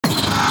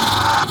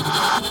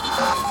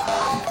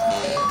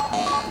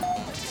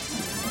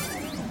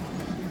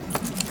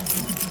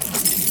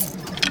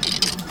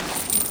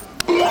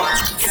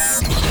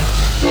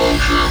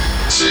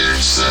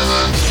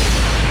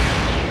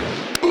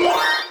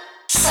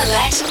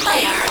Select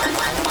player.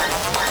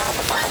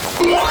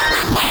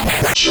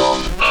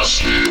 John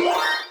Askew.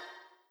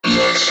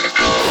 Let's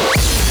go.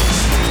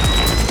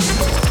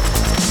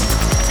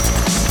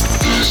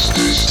 This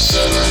is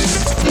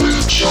 7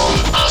 with John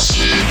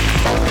Askew.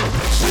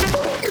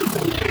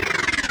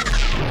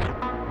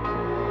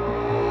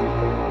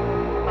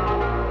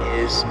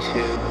 Is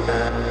too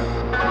bad.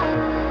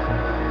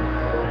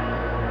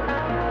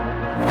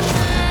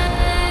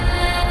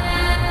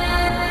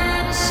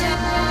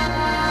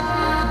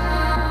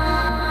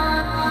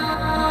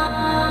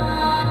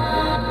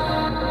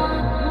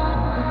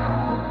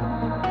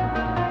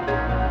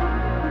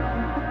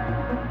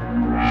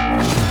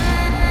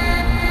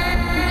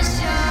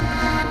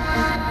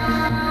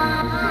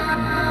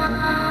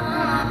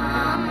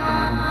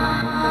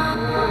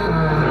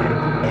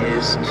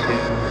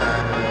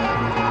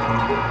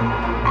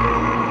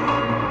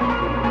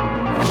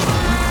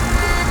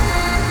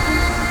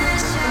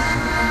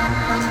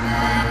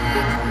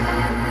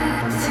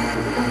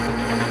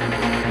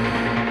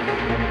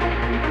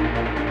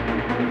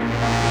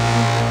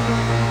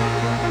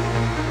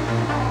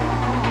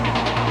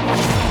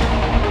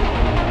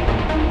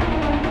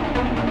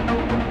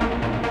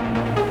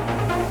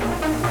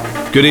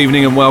 Good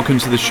evening and welcome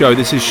to the show.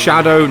 This is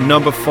Shadow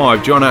number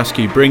 5, John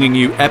Askew, bringing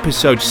you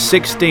episode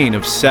 16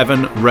 of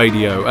 7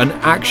 Radio, an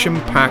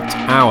action-packed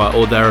hour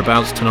or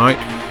thereabouts tonight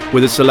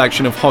with a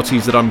selection of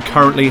hotties that I'm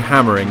currently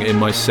hammering in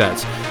my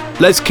sets.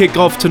 Let's kick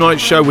off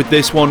tonight's show with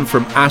this one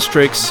from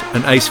Asterix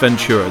and Ace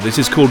Ventura. This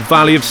is called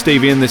Valley of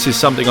Stevie, and this is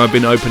something I've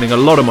been opening a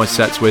lot of my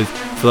sets with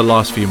for the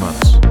last few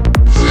months.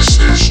 This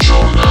is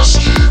John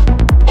Askew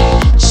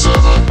on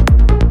 7.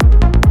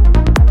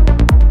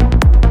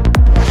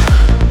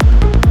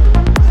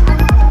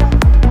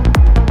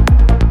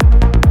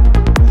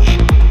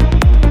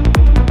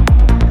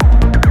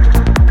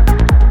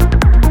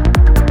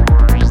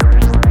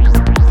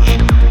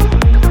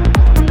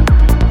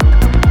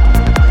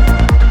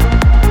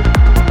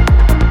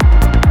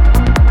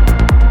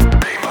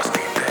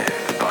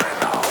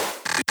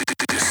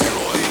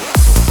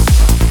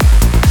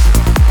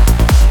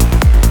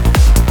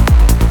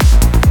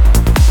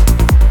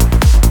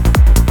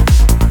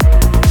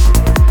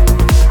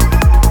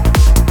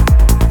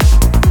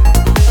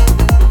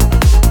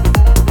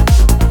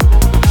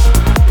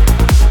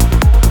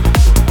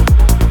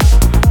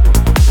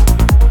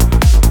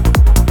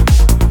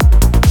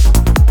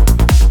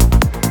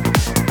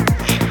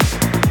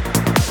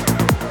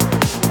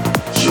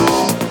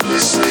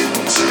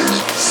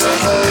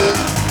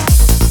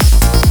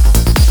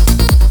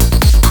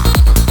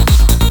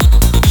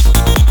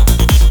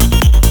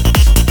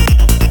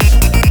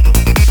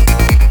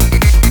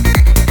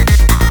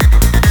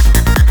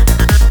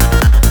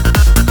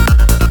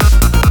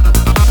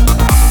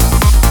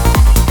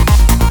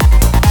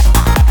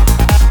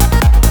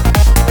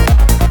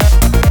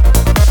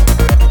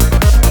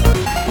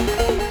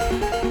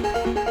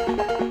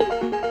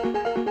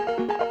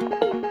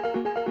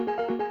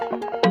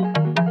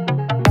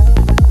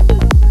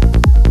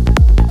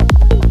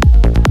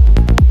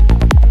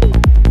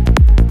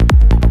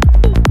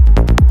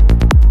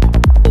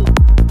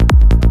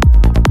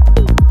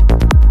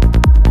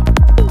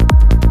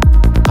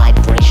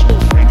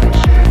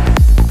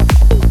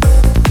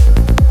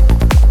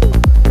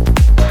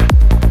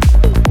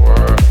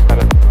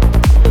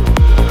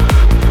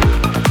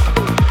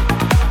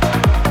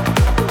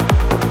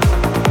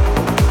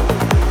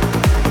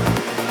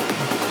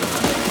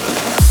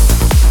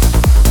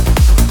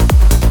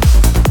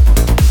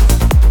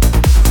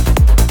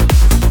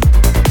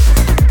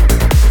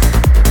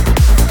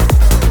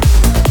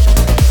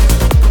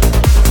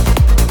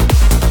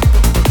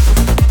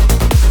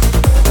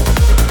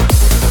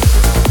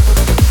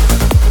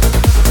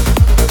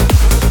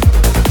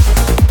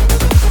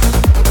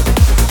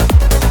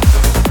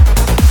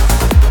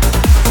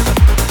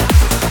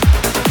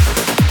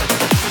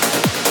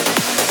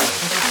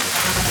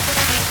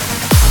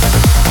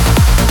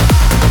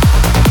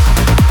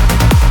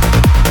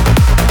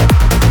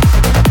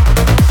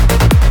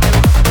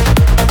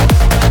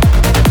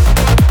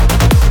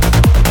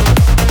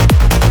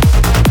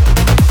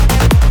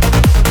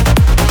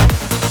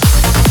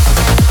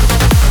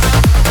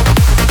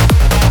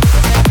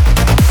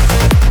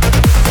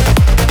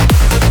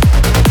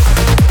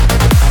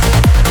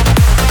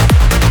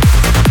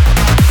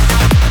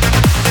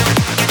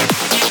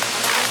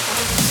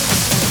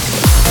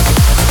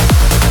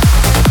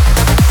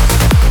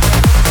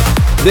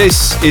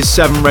 This is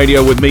 7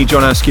 Radio with me,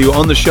 John Askew.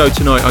 On the show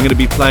tonight, I'm going to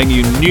be playing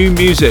you new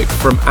music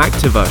from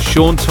Activa,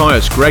 Sean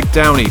Tyas, Greg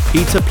Downey,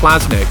 Peter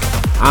Plasnik,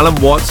 Alan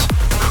Watts,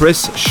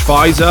 Chris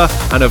Schweizer,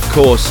 and of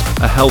course,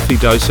 a healthy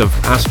dose of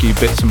Askew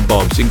bits and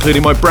bobs,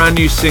 including my brand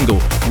new single,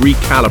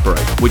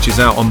 Recalibrate, which is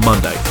out on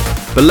Monday.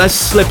 But let's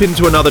slip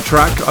into another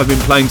track I've been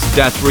playing to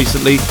death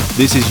recently.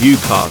 This is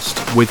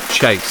Ucast with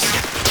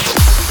Chase.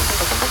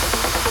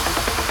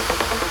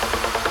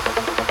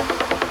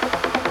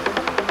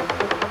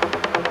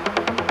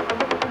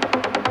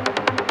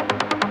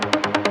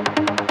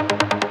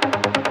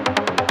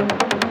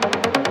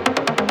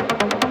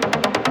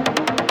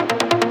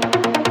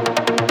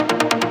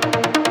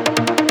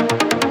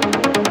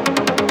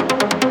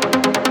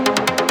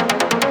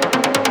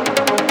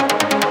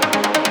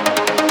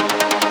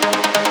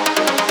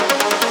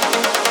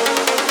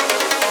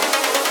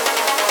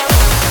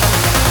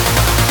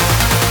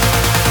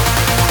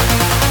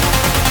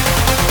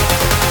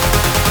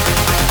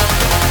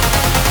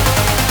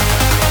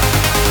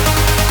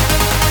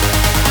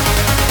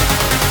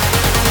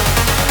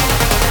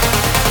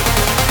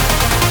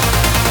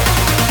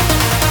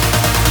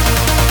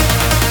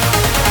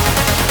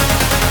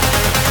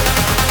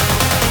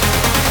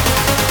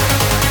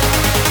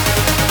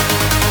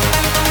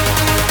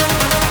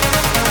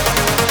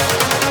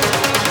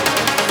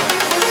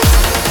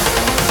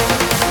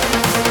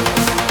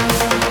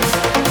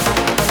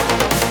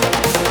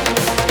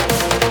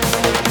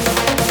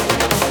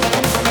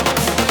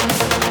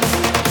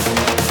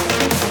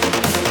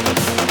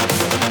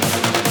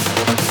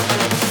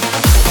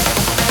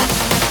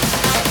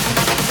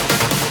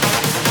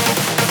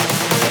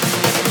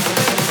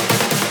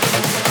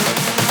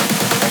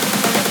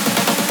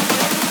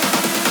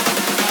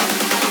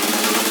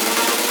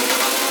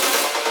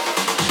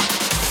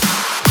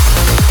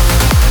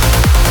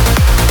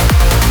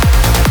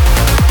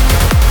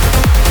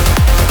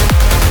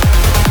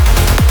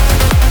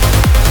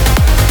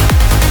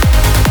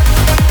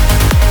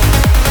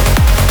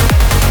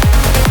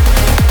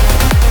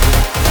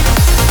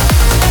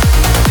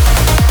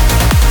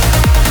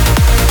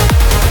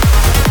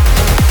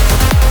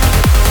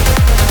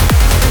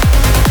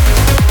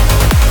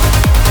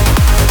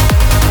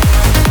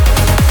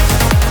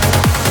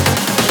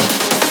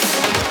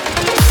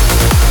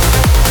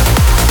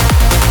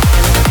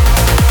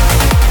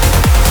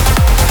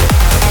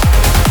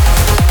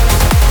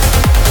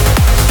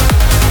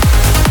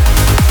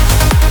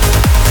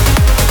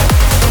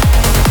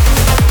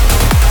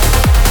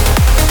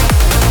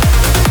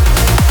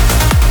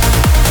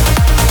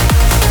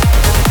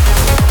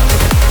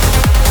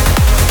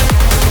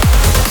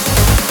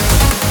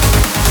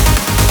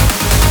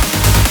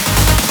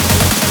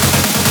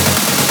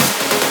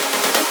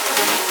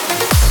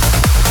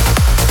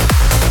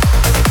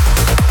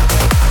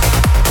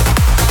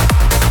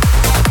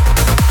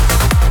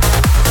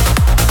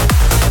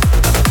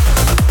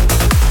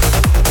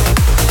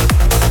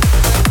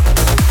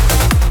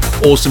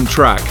 Awesome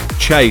track,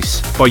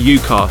 Chase by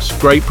UCAST.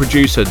 Great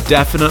producer,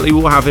 definitely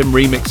will have him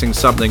remixing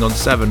something on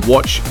 7.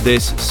 Watch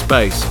this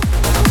space.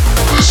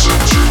 Listen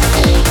to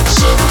all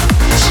 7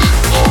 music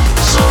on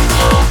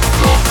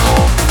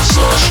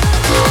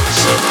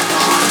soundcloud.com/the7crew.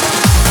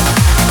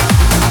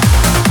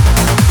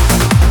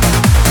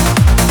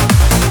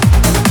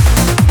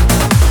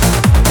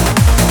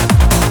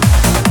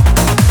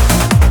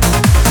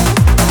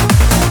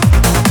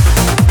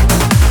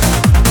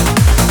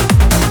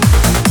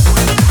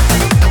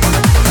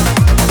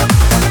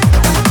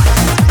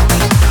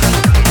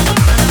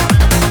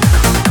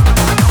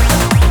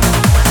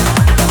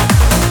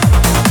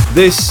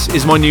 This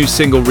is my new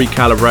single,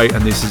 Recalibrate,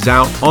 and this is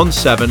out on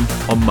 7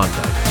 on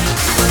Monday.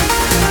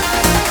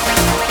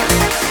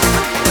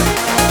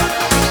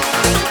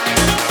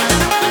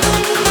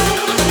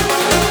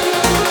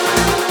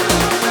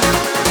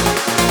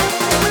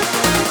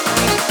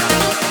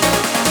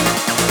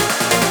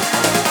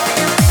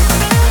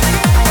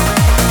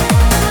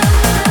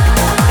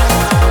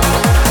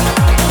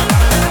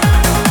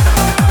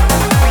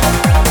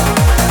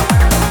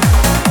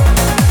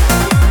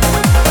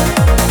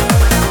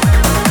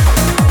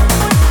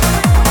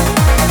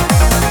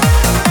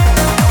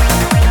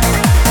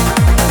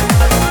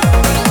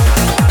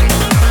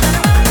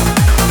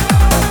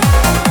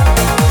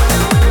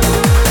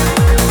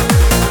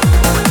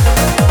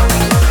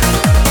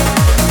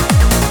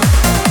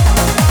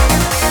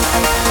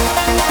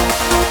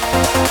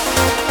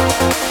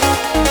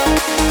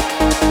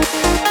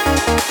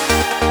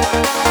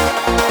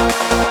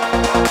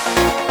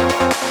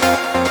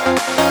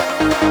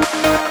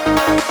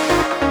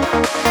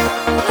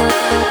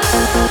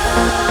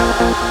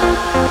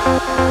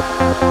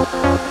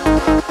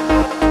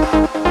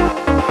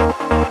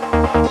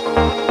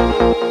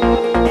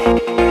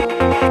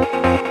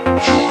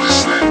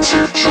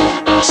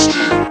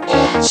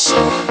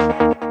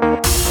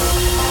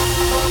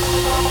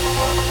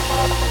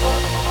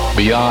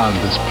 Beyond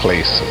this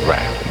place of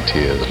wrath and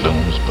tears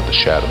looms but the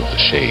shadow of the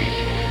shade.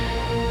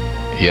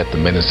 Yet the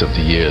menace of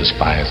the years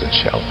finds and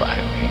shall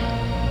find me,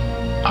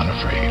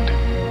 unafraid.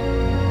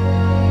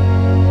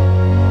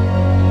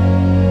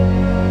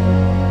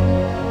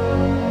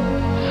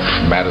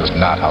 Matters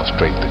not how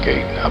straight the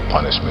gate, how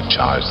punishment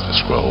charged the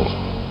scroll.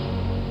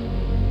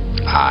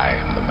 I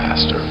am the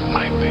master of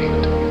my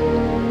fate.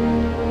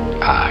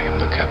 I am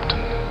the captain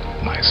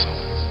of my soul.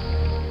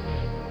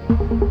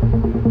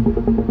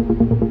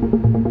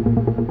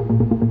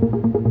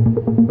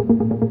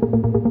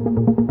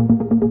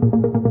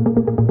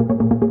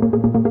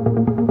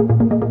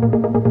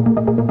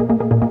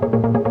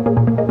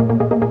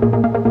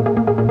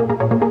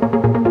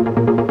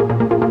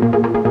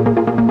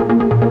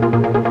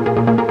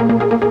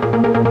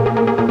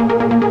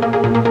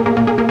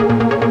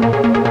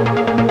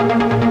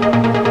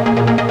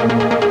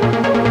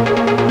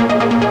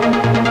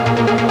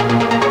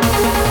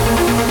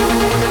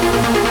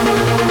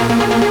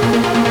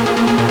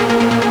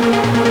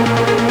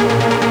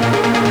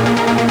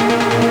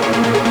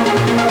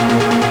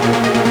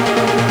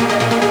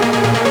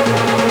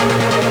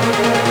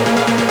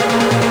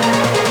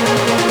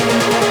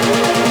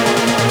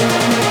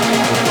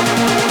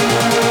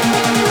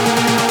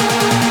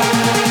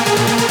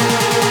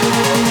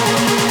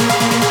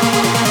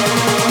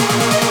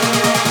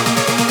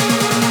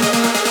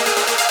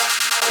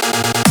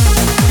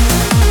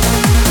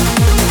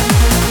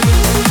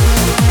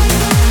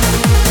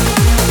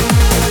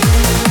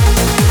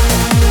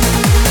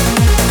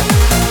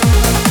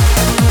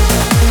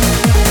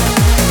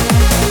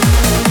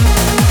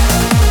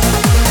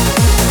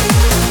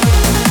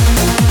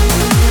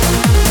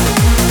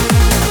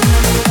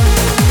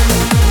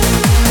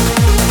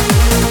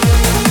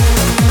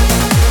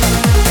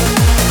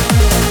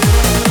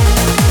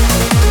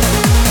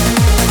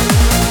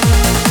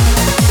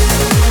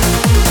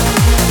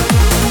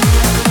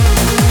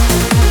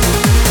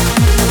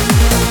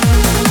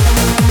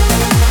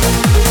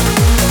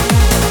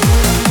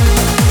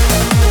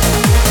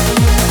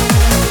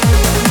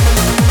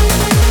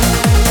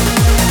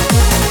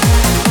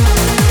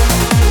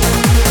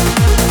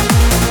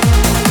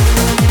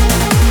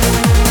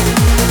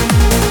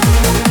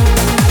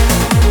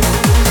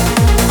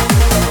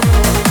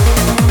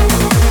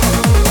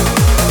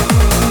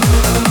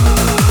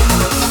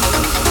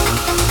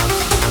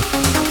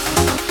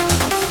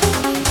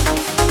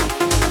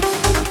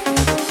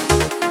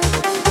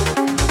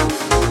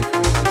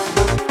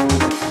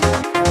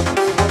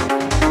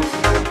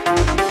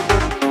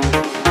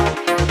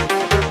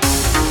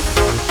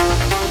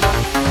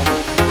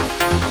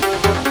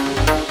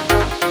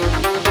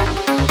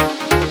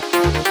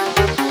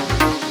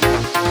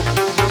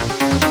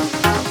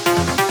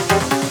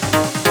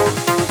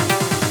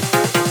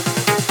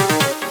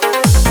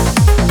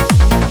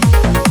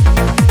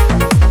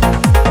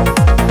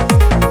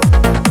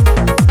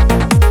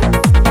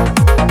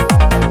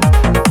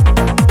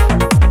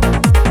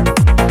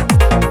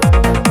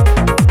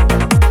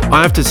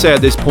 I have to say at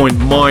this point,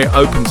 my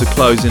Open to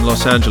Close in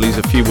Los Angeles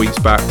a few weeks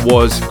back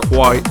was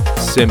quite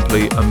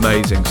simply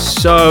amazing.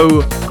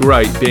 So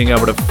great being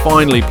able to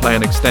finally play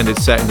an extended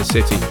set in the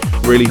city.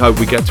 Really hope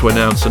we get to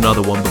announce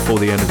another one before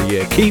the end of the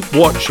year. Keep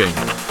watching.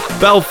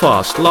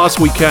 Belfast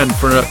last weekend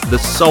for the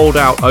sold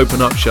out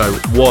Open Up show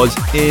was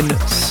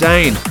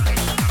insane.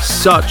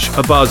 Such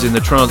a buzz in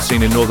the trance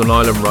scene in Northern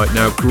Ireland right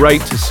now.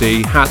 Great to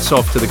see. Hats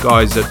off to the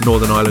guys at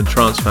Northern Ireland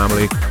Trance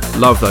Family.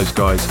 Love those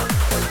guys.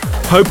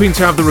 Hoping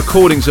to have the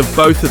recordings of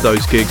both of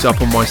those gigs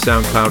up on my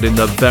SoundCloud in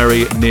the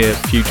very near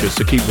future,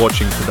 so keep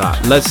watching for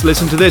that. Let's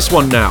listen to this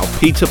one now.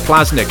 Peter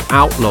Plasnik,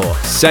 Outlaw,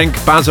 Senk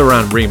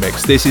Bazaran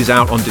remix. This is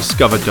out on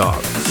Discover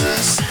Dark.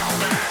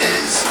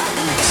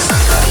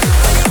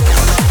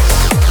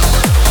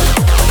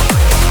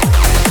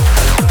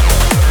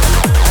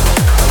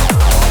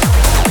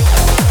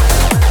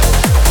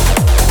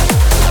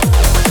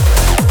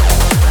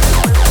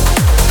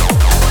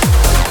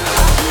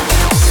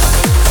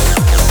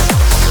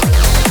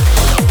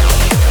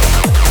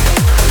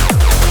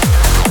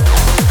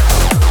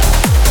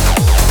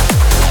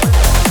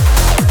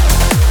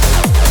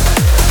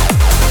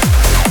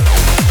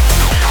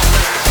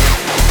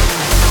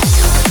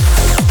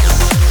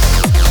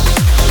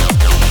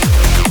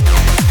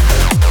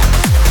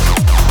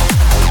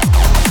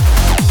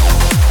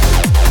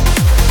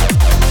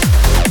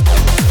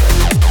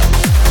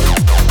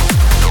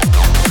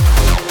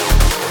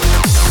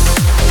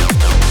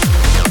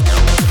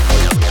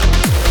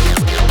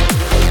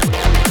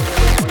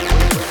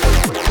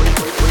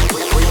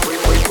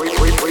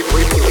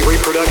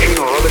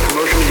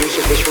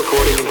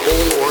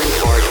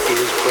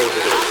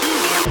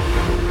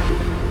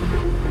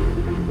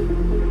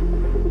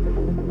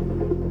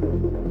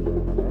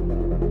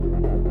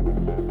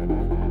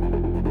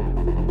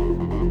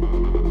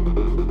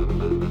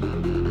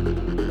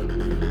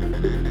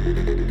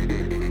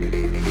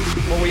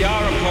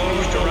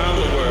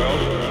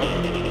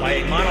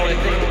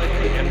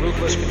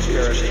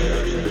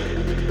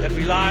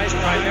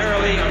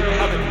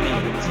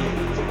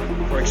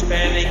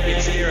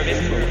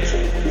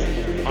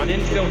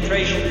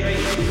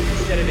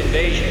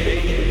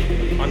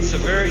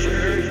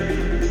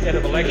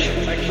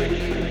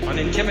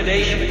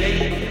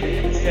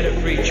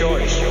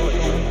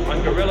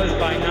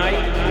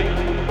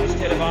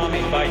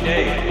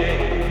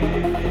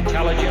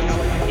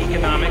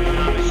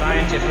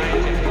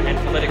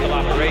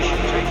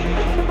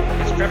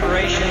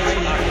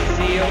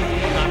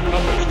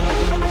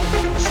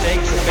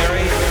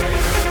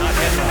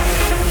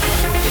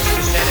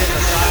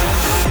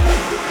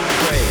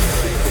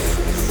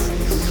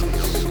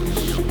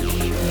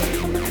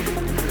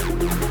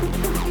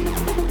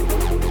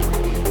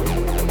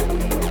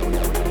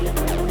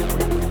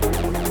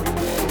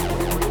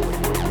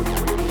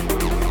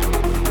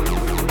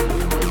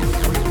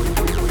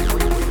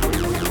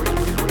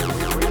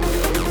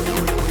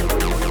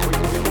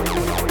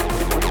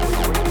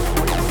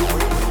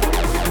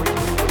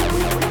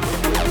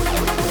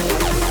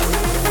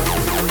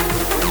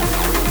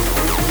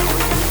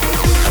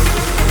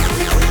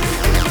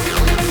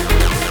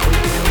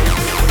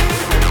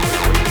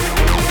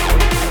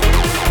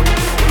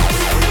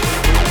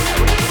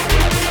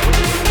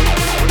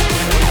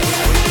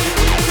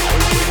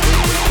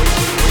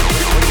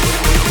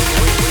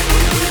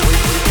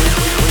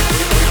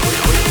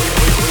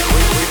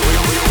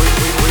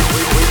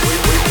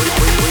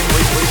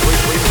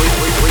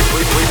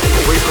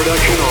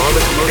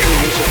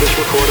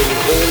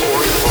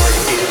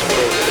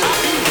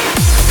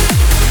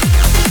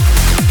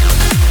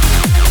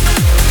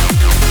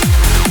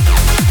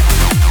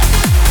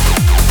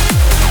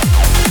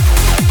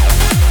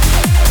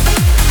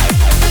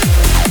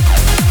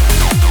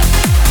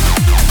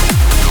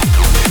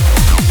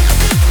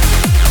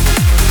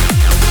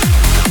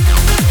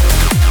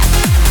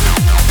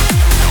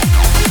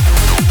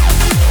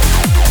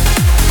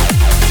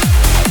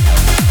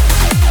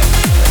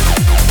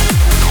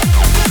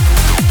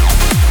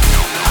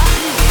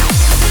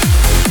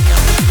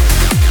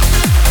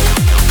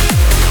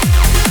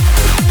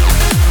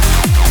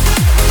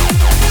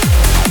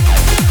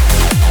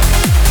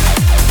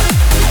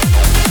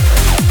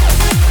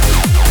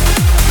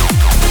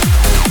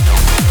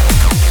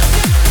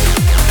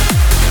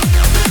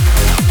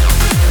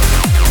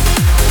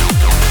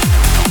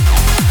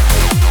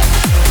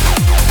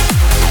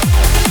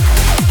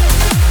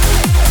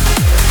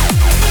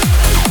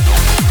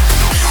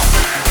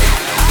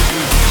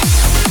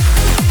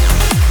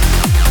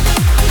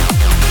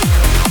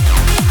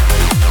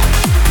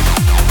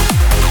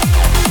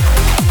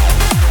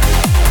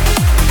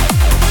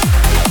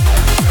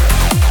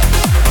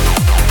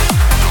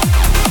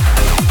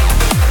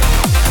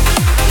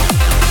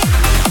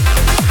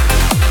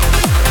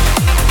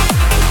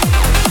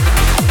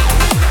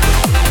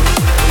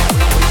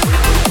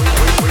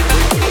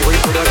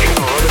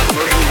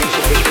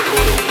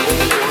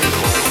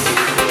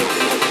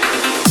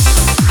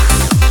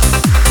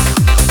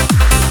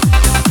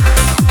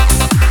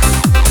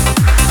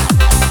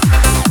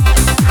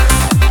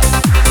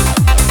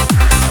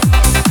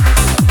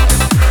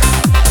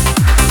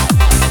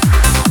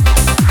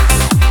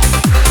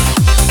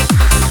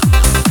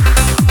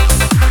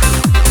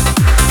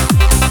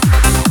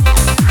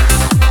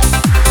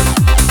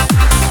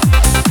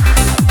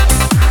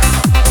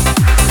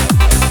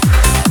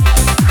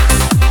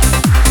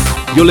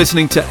 You're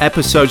listening to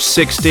episode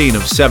 16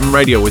 of 7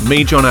 Radio with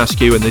me, John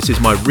Askew, and this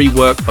is my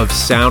rework of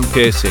Sound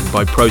Piercing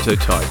by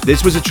Prototype.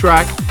 This was a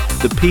track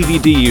that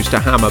PVD used to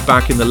hammer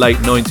back in the late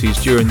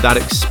 90s during that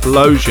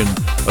explosion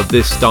of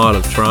this style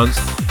of trance.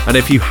 And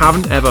if you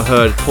haven't ever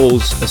heard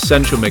Paul's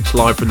Essential Mix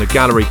live from the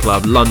Gallery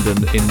Club, London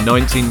in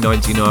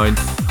 1999,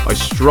 I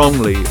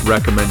strongly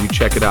recommend you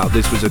check it out.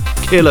 This was a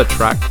killer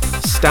track,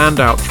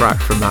 standout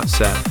track from that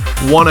set.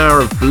 1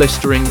 hour of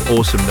blistering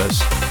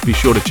awesomeness. Be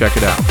sure to check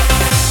it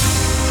out.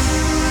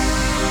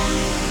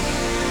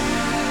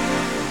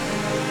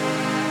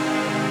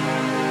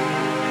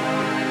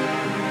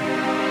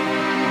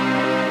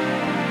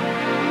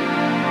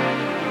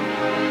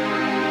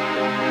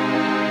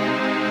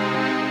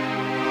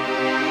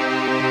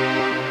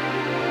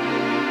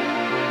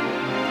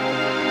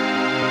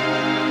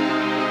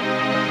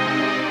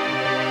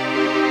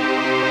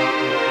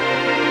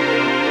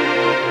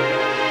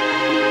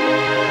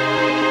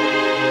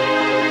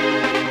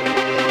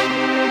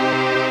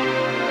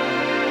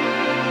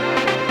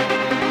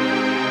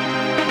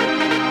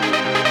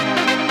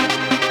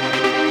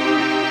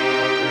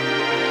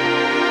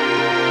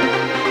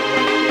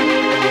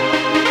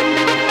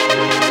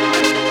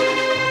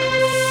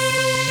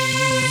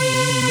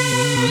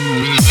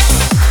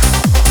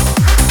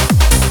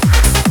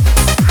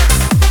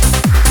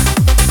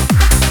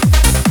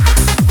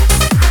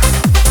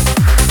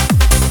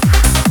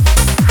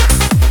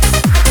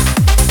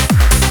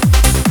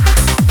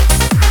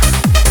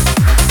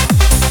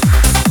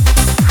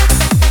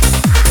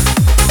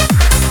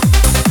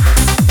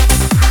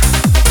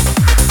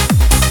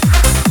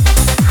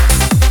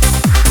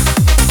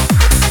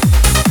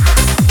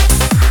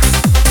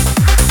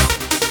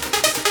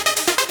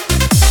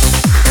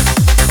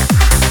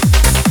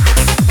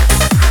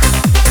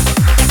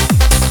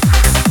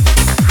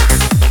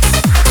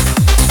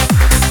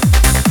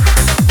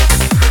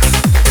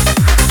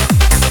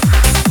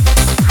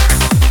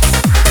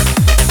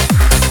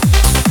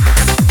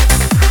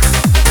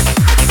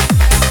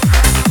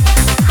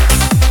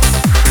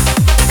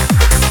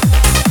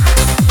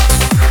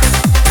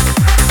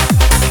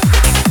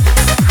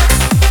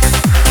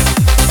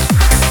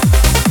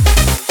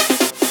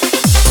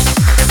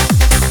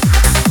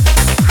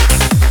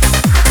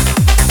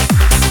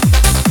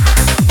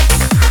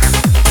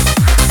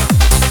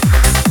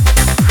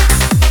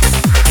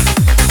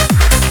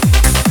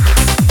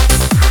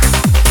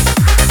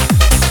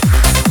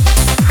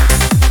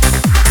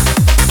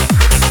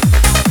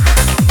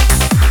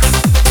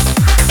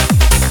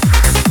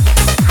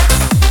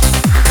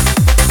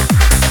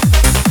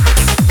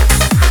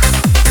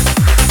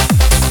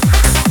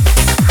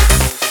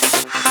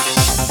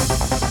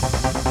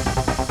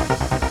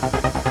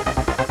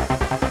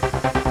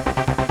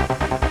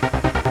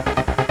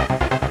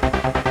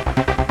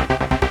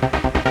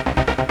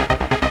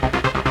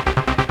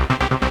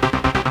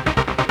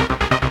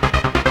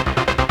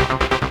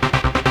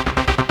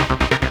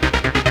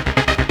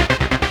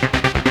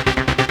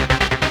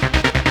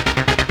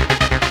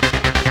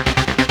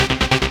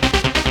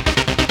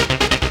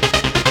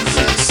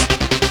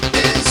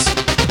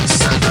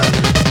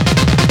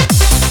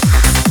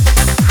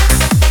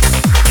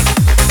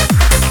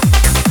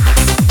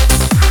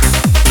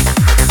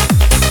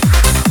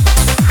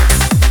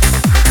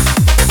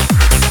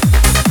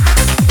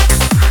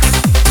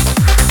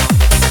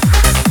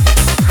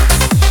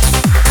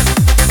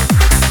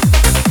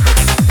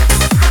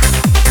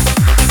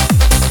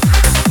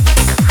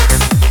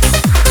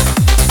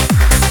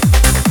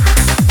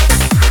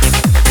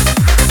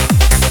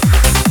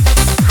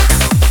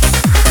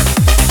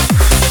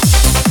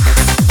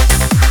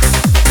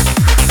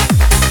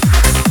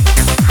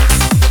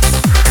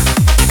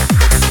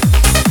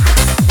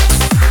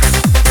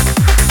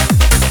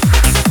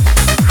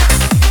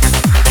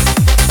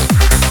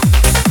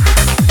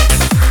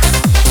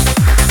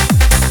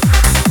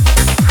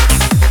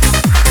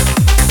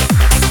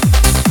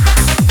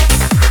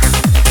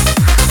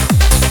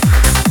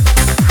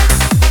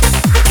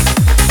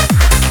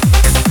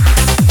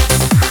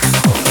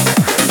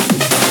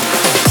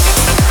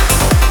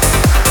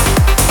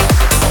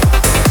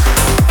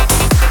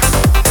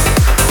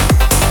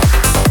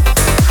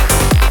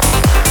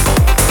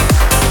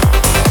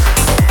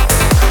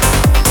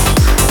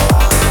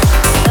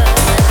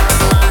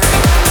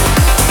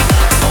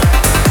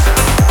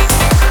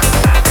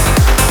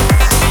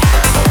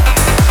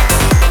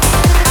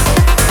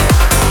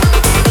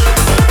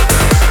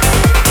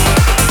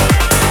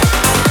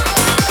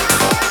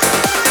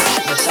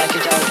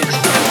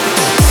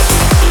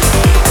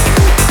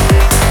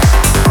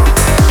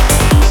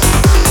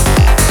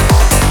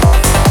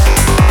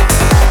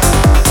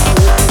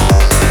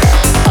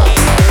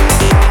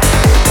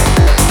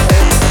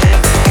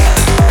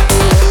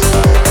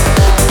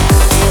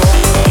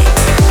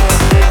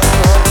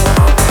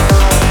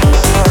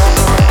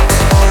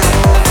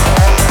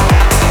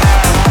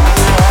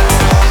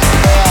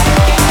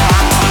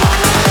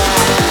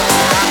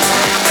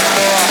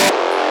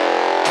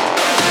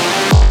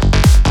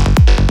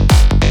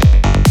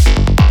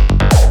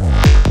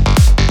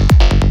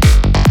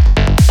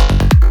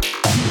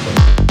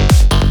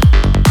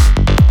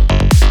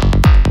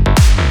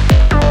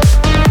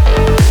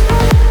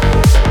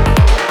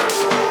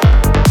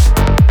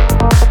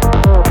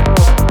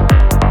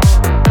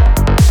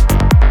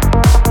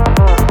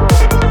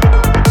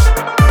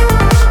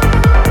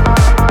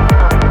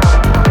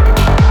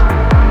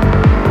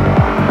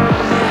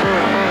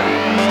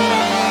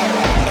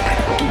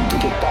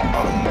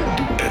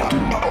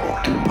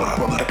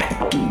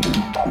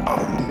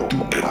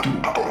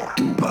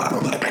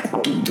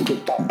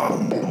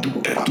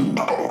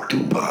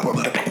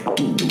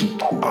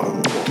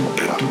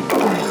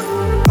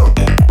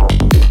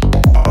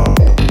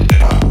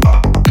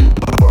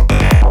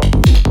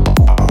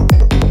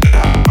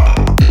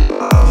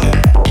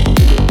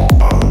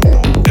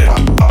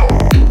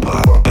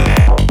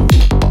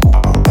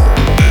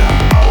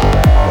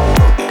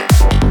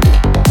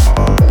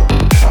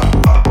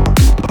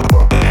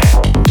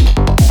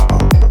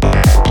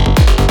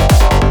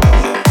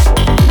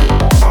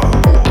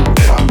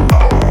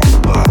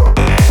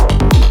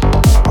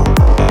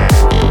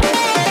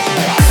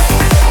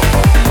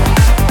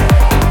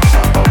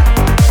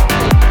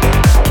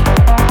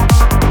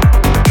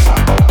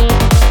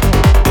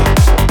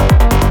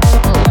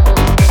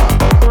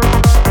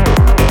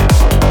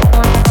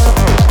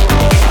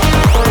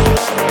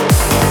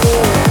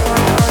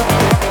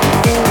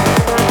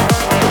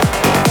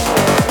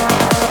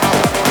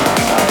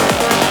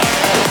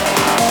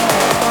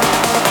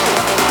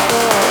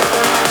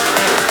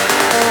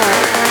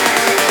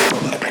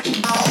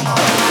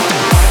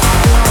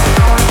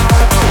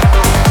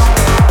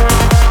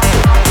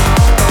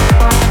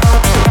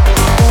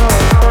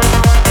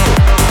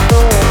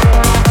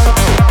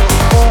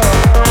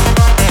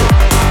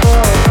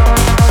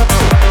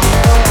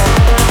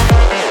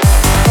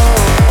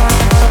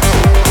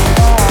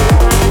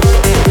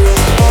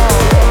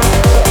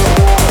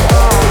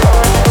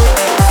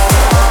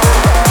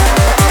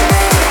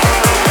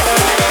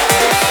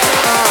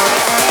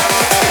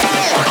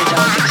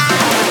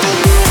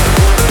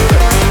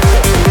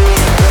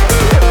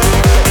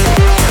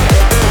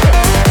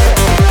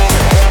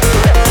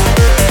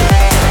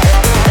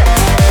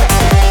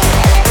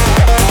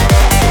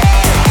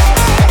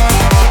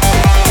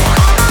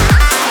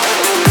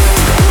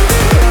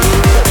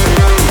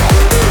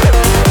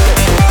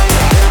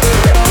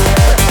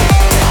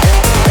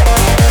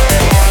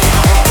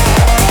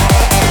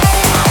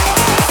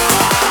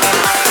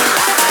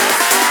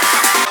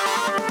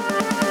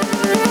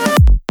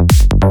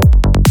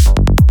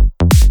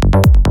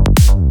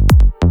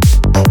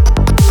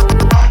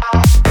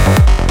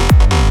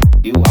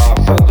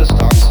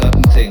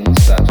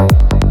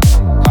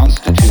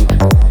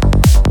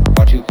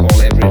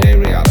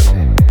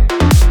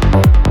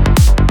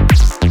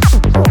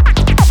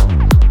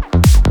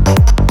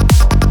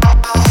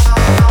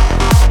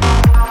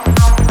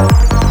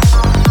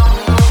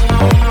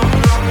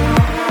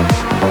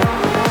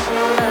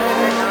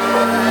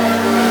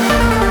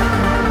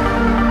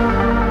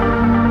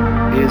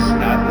 is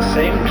at the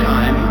same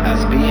time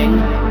as being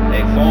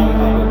a form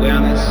of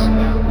awareness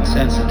and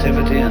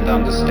sensitivity and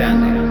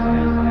understanding.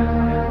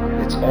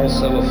 It's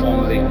also a form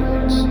of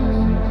ignorance.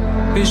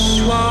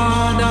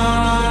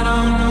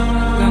 Vishwadaram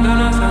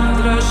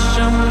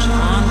Gaganasadrasham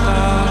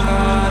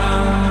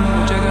Shantakaram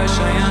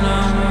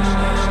Bhujagasayanam.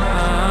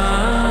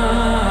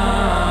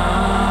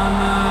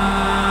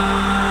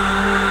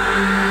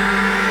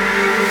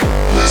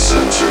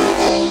 Listen to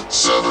all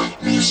 7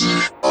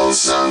 music on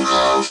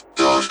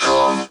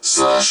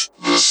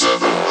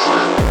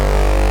soundcloud.com/the7crew.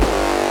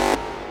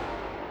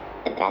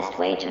 The best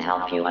way to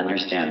help you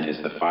understand is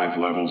the 5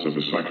 levels of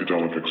a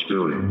psychedelic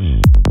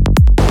experience.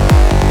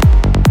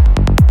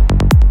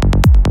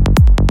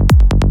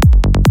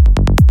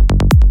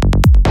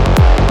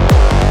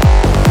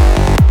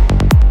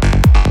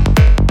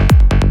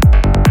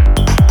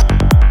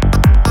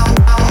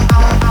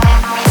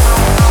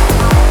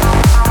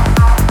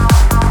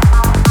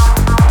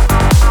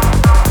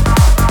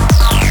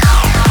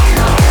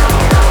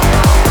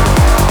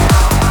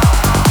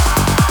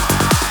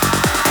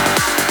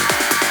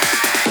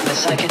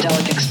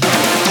 psychedelic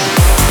experience.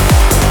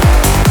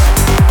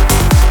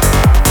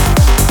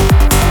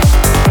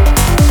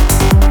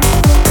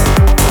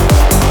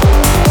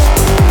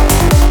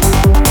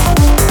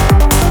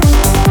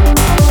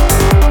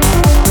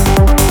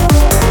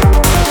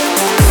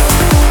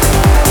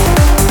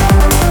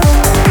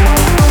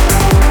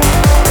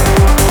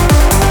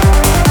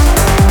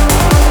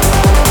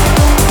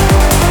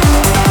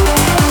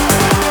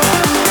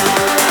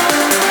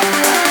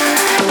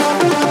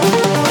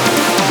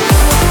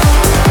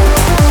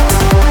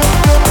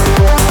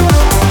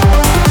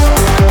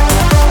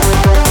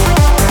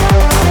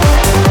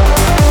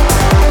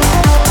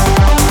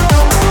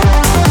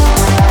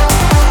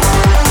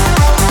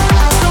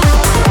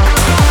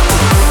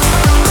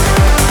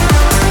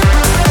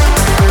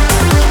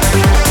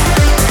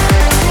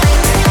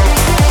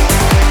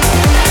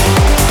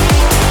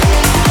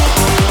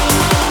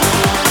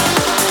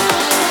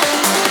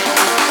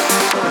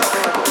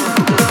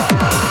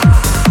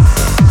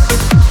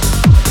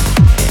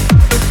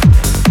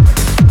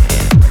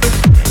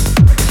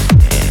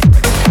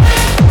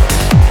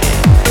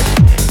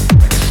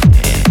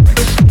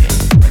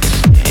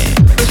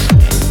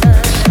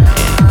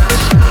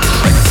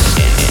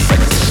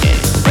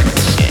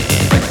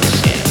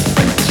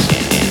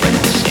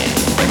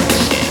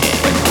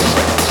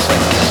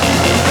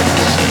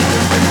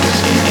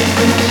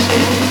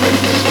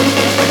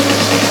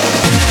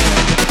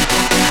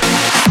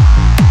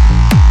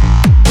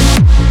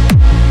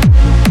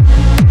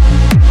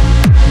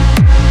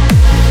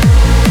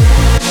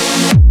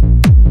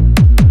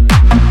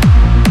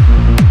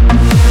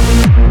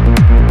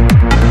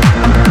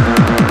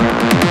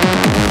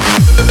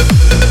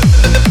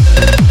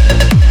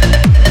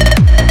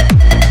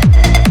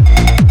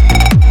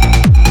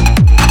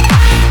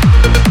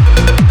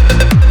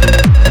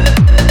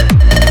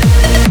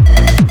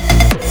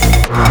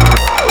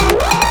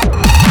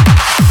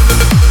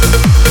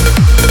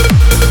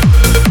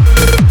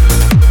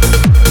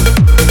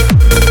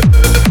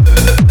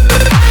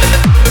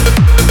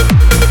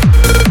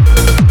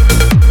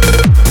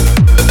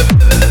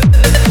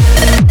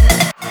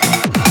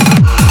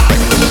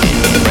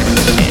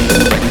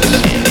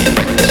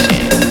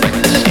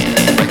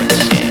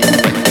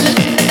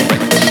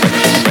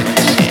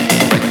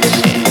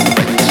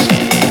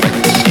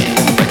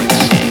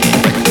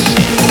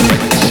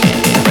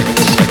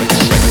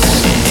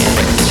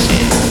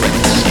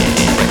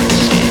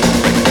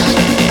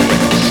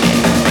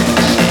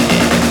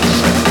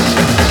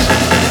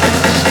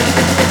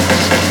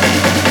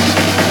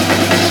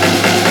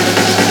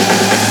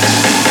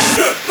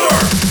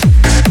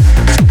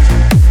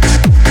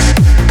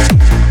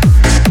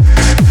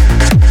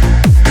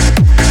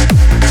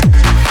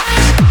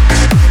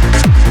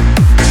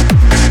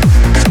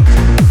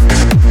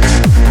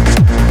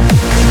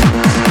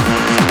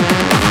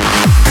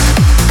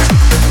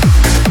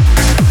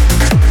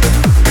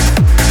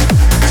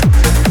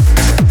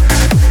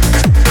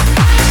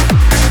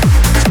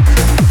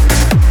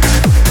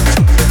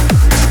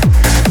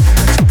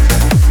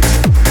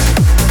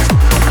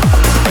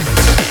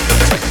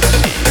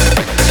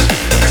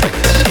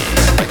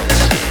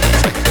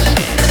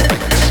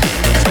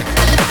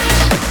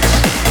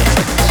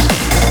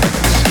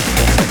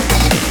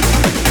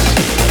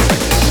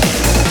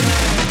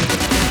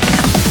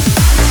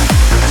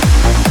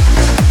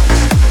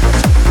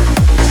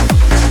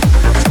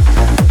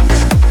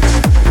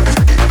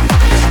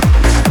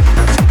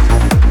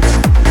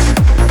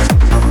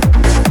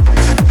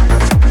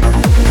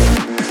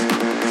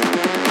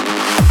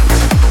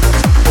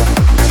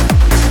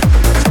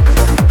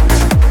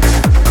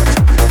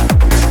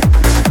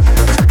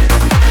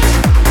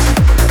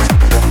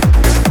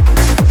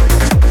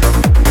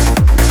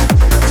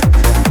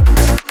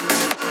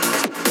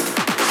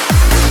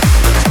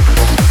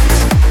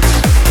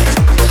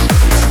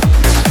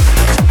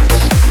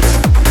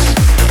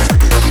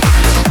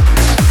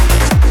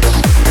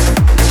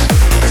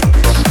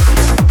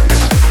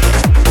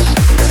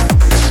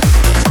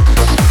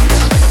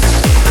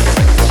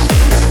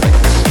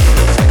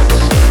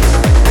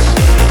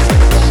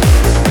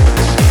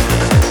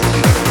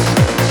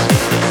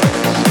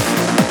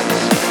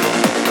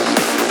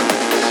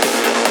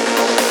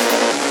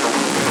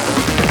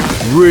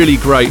 really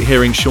great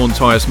hearing Sean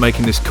Tyas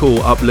making this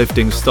cool,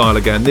 uplifting style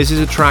again. This is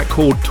a track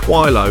called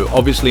Twilo,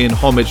 obviously in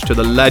homage to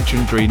the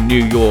legendary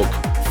New York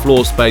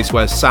floor space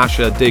where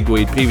Sasha,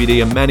 Digweed,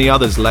 PVD and many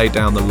others laid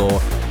down the law.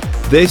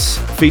 This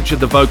featured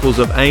the vocals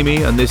of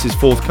Amy, and this is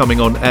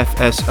forthcoming on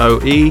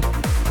FSOE.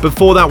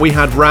 Before that, we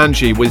had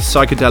Ranji with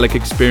Psychedelic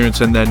Experience,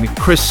 and then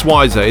Chris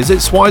Schweizer. Is it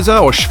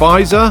Schweizer or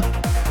Schweizer?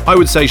 I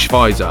would say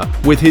Schweizer,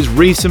 with his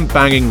recent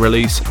banging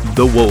release,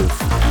 The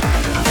Wolf.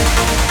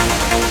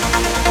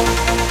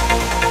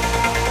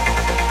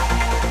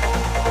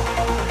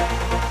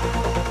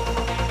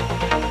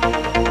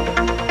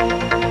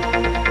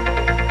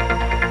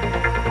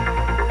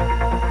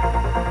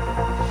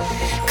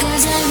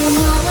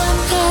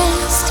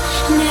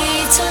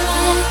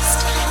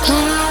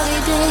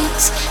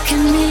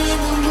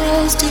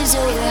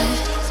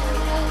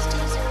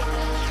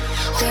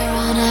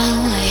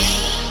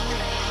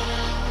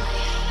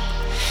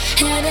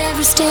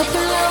 Step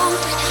alone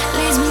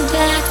leads me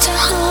back to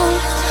home.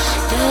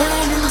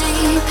 Burning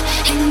deep,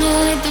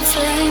 ignite the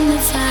flame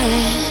of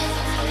fire.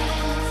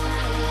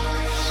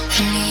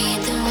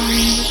 Lead the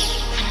way.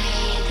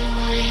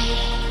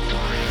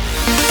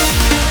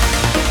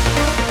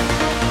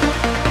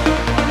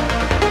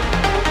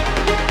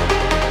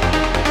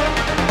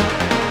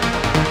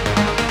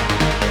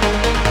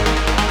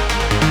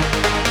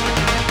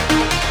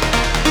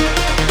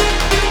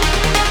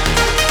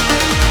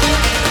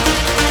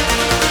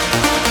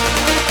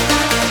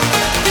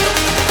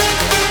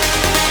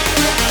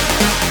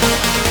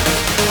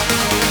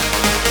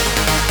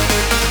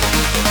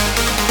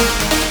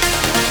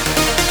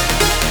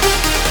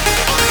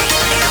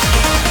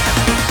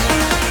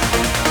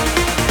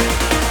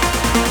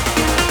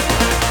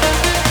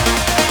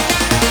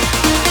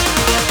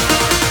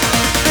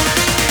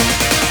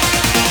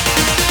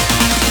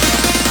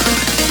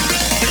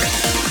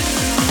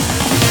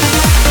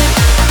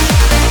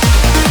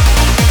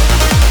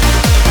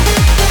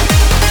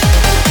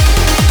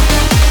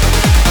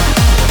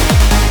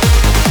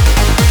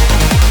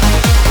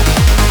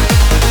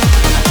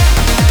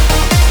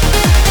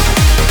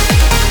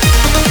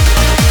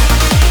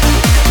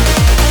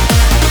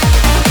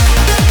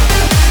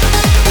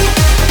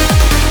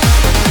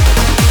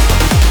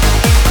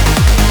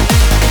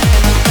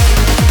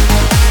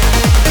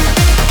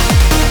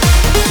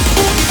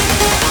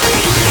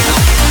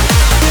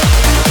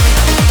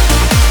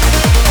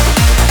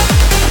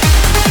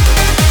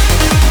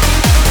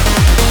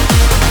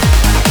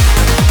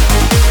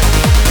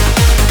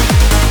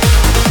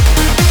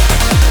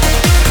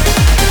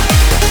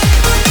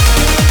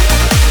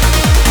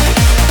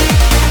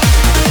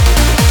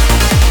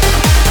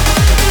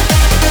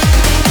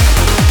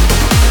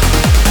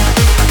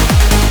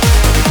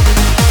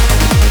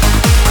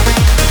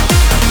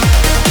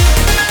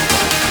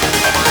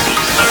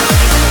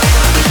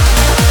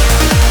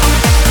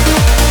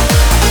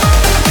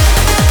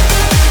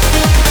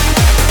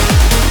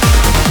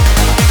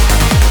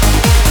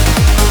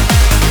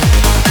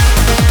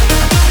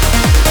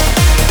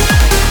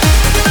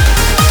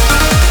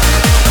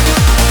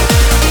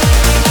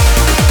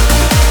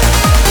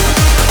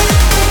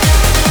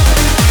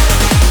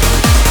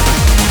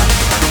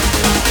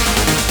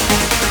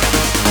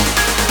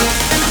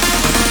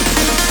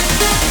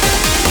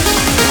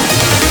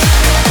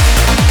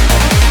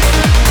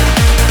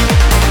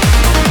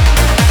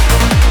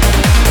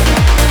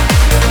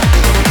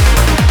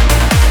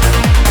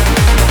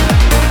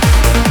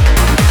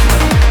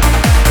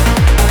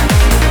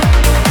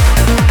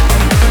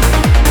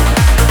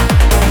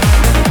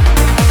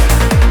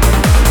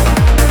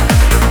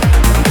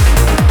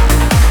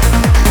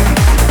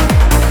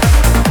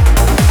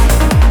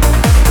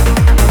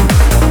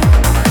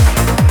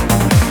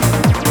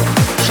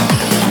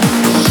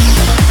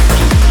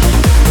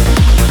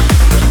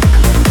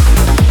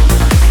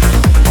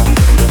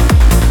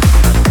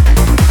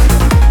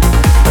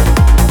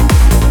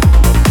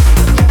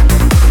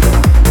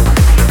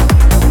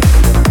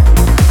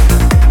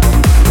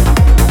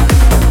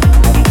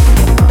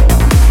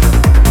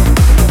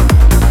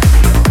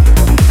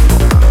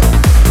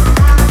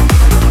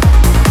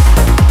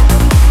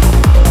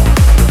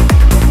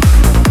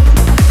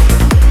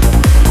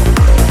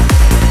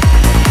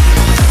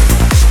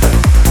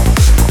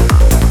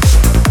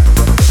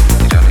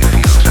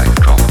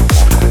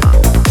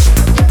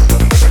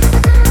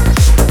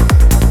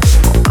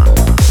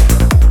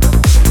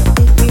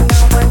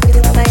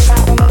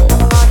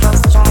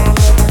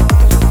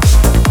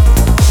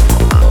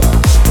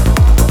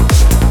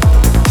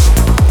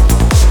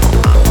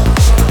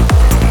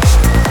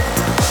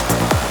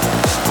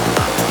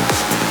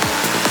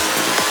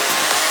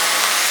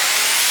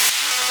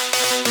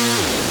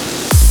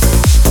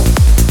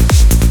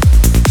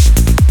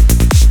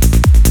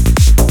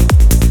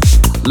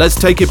 Let's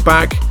take it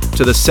back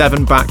to the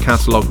 7 back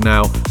catalogue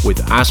now with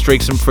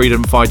Asterix and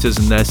Freedom Fighters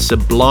and their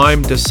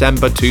sublime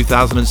December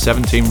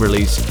 2017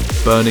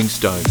 release, Burning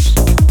Stones.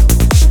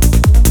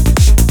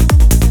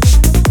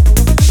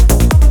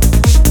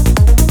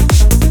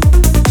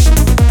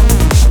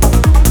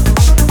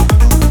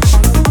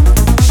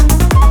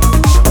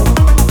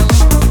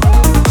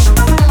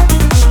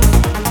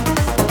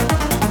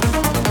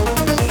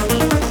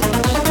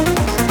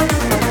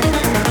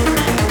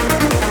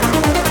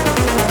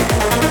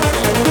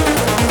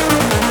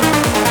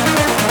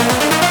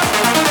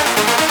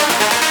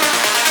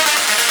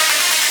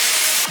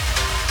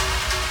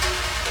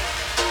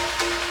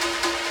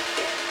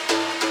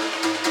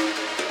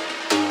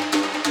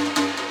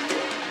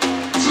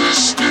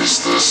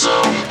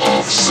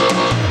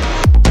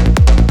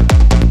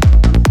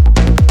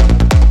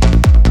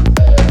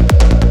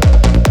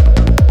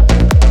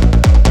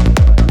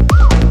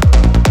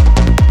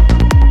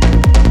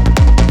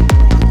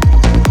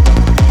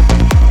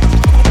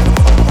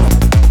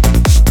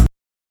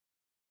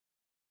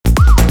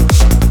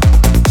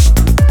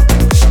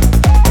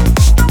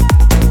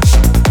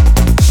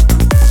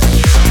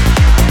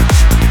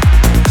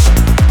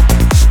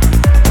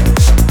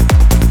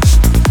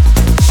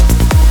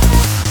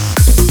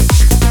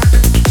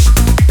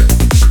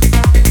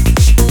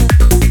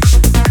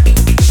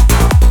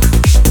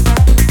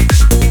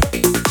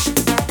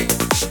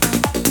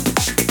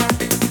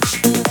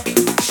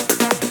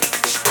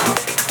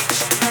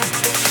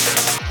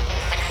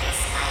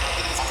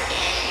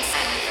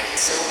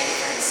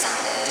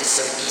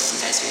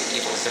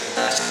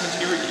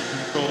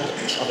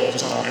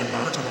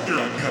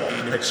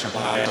 direction,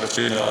 but I don't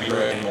feel you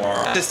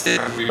anymore. This is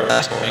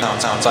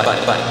sounds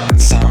like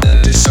sound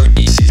is so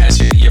easy as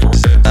you hear for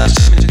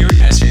just into your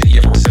as you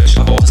hear for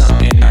the whole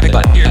sound in I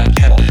but here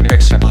kettle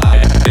direction, but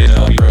I don't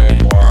feel you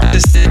anymore.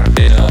 This is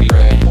feel you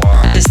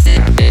anymore. This is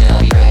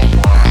feel you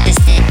anymore. This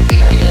is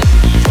feel you.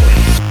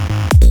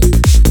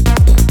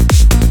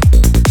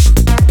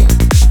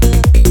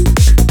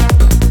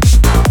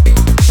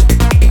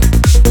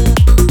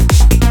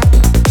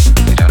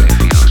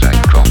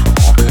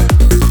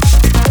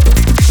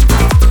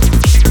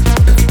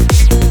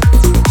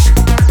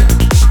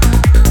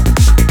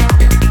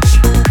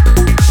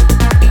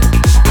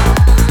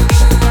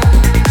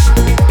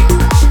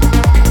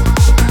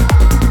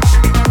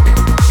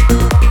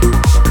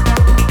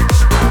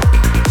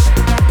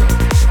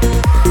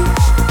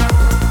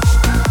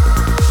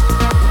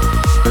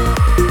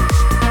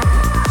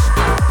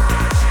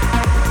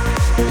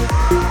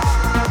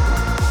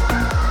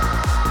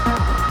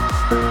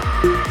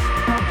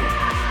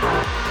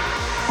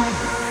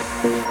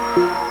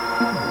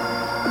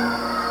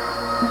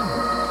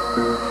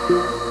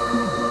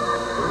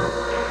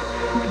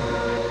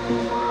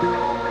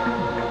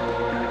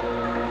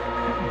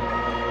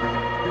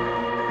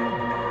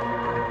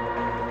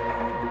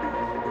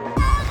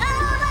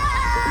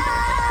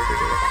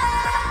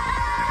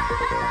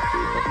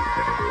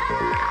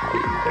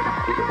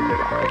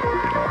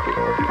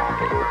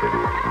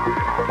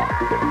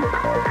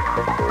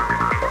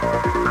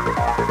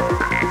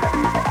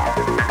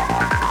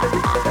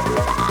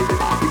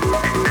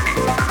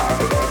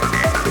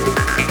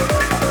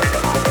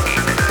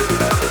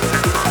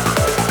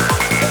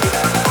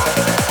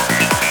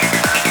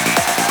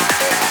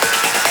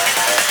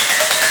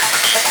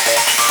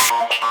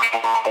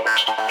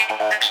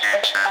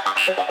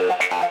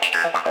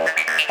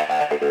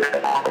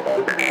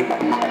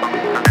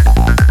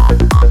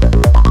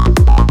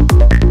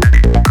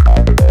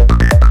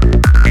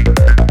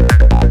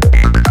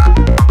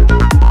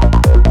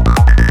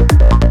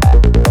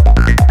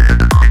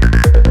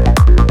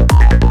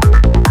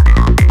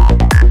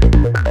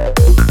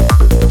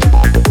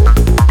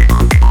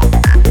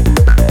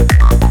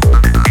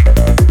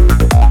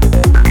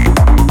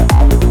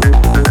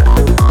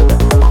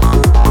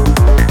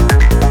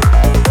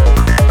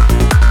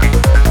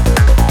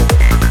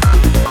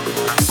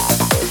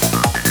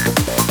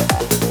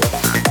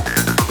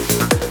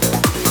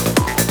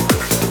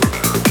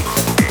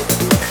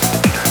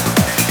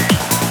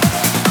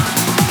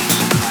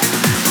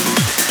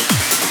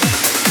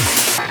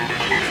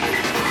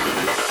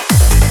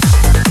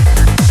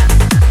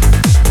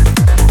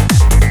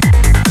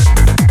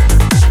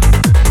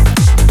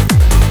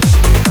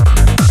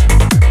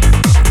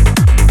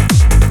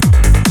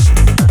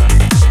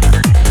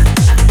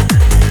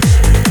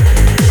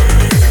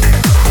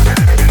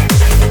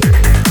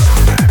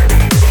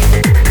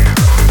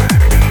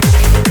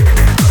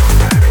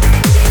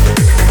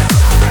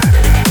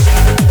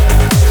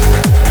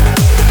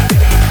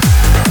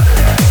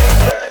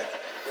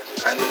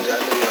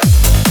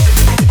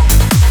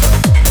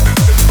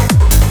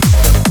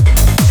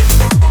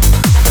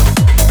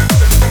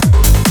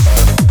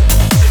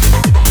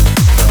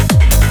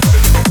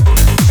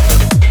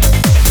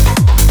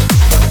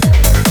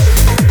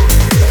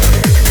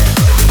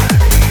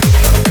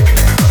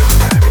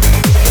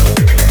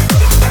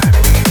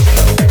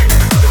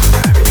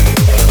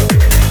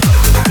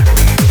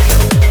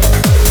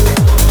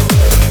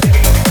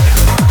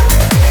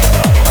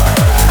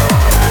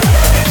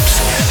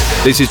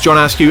 This is John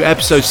Askew,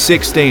 episode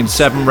 16,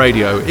 7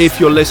 Radio. If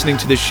you're listening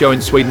to this show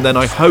in Sweden, then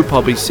I hope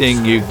I'll be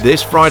seeing you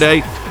this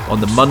Friday on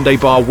the Monday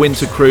Bar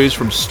Winter Cruise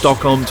from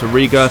Stockholm to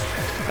Riga,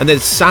 and then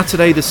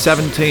Saturday the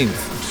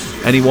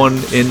 17th. Anyone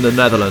in the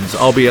Netherlands,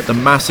 I'll be at the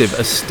massive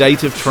A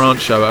State of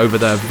Trance show over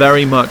there.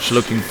 Very much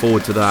looking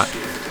forward to that.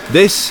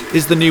 This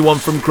is the new one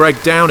from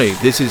Greg Downey.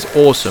 This is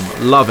awesome.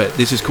 Love it.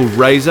 This is called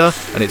Razor,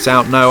 and it's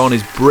out now on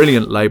his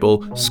brilliant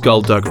label,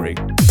 Skullduggery.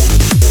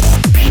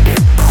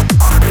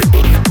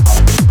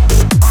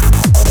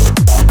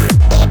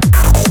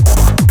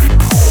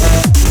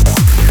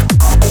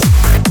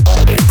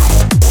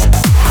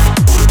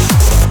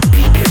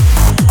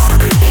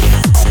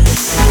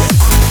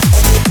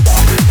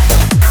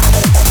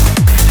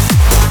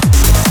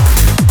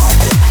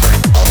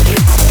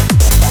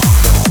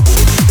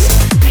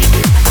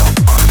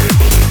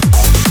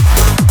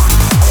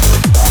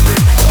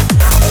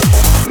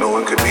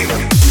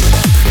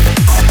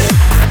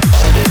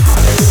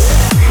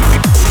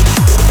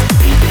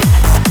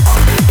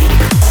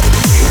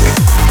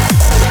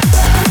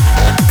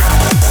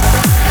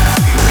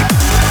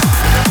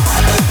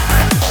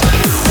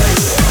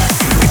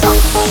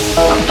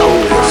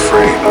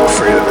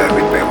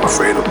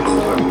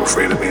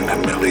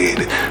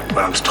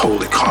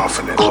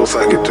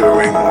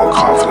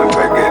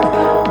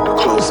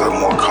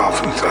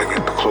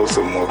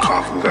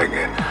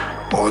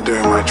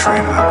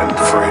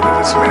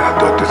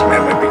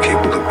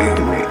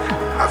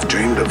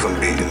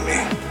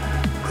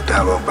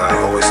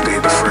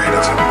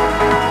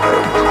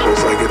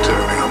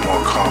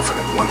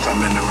 Once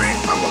I'm in the ring,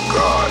 I'm a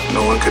god.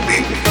 No one could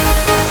beat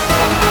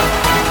me.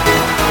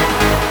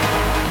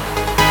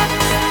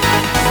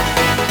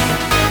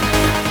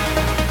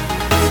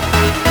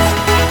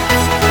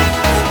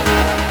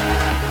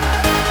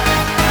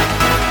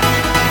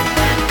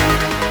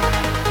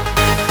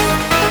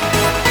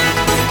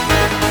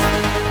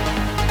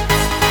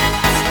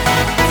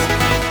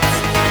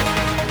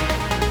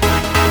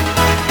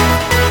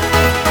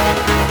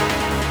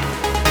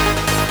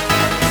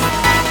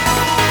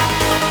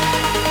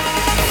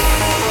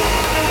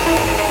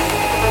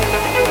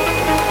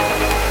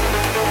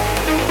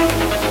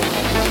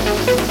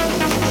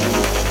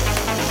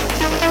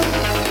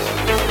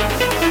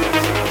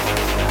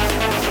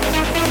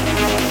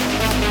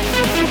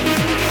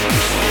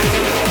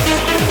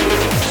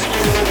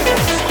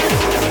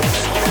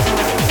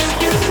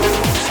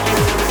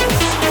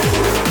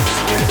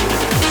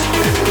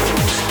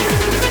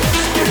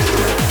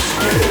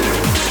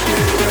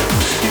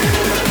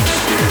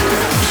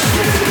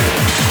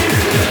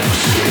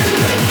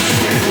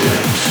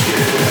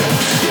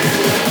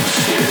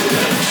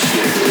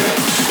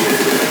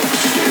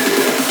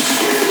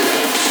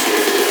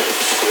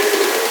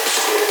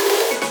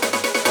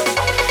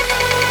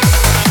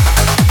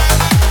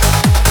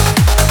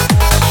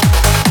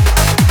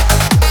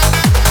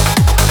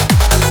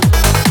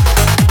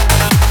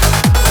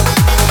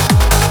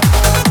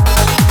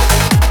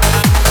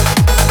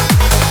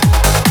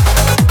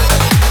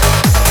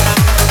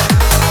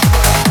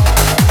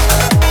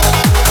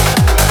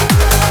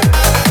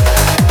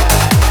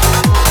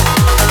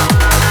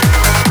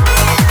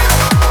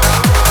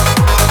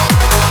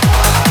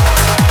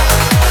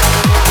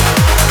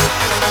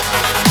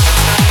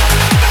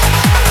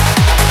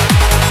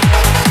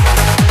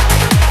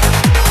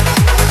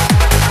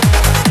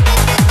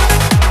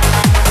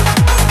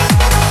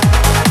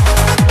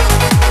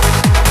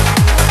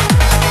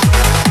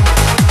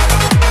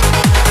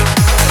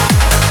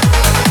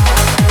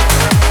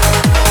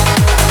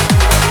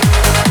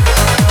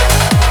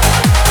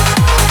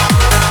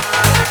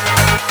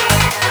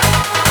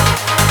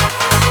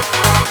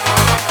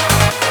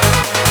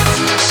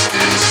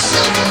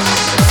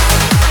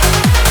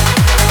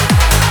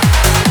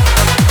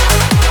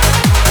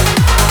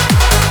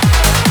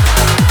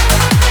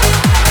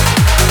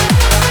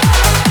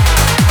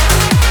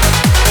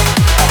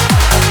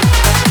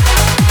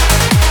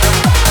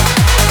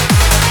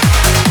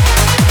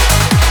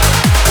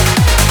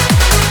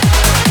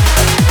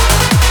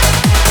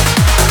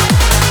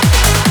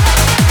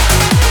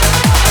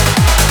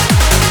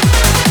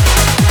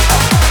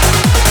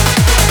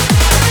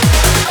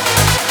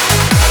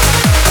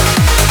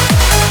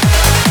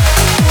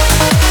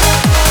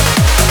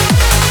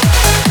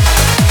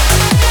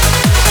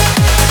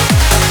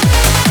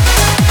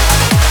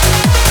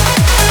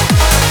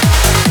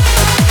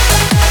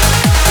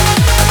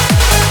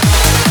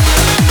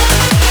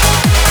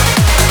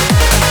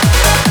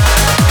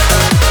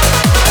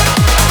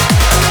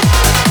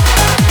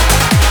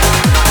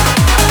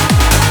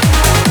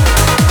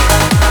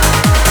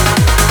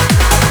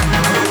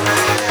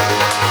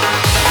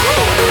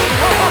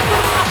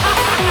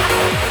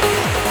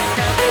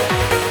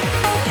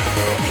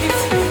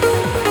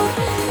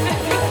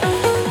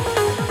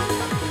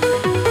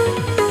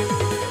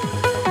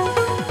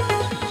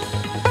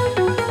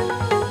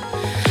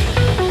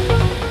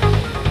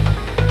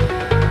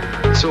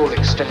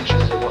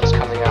 extensions of what's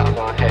coming out of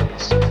our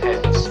heads.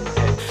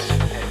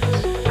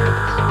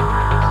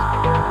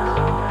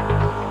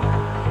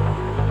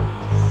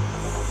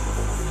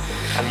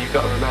 And you've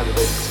got to remember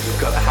that you've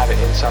got to have it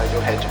inside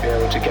your head to be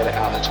able to get it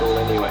out at all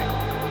anyway.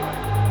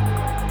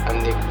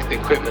 And the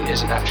equipment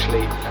isn't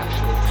actually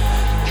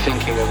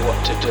thinking of what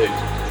to do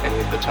any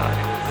of the time.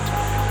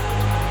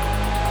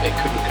 It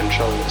couldn't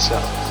control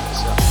itself.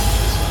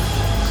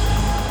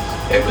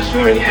 It was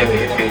very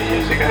heavy a few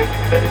years ago,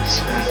 but it's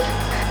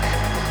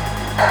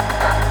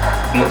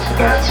not so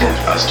bad yet.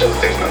 I still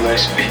think that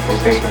most people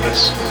think of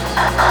us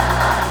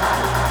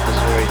as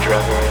a very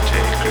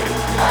drug-oriented group.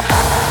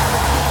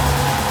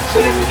 It's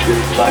an image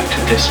we'd like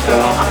to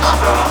dispel.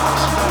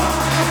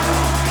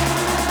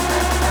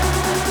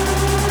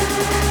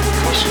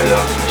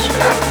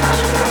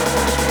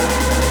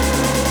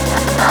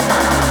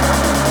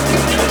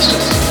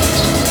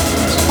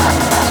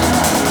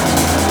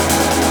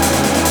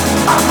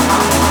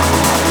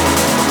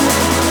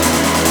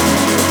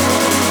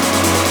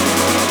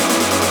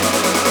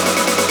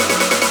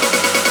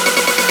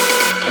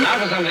 And now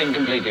for something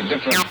completely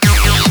different.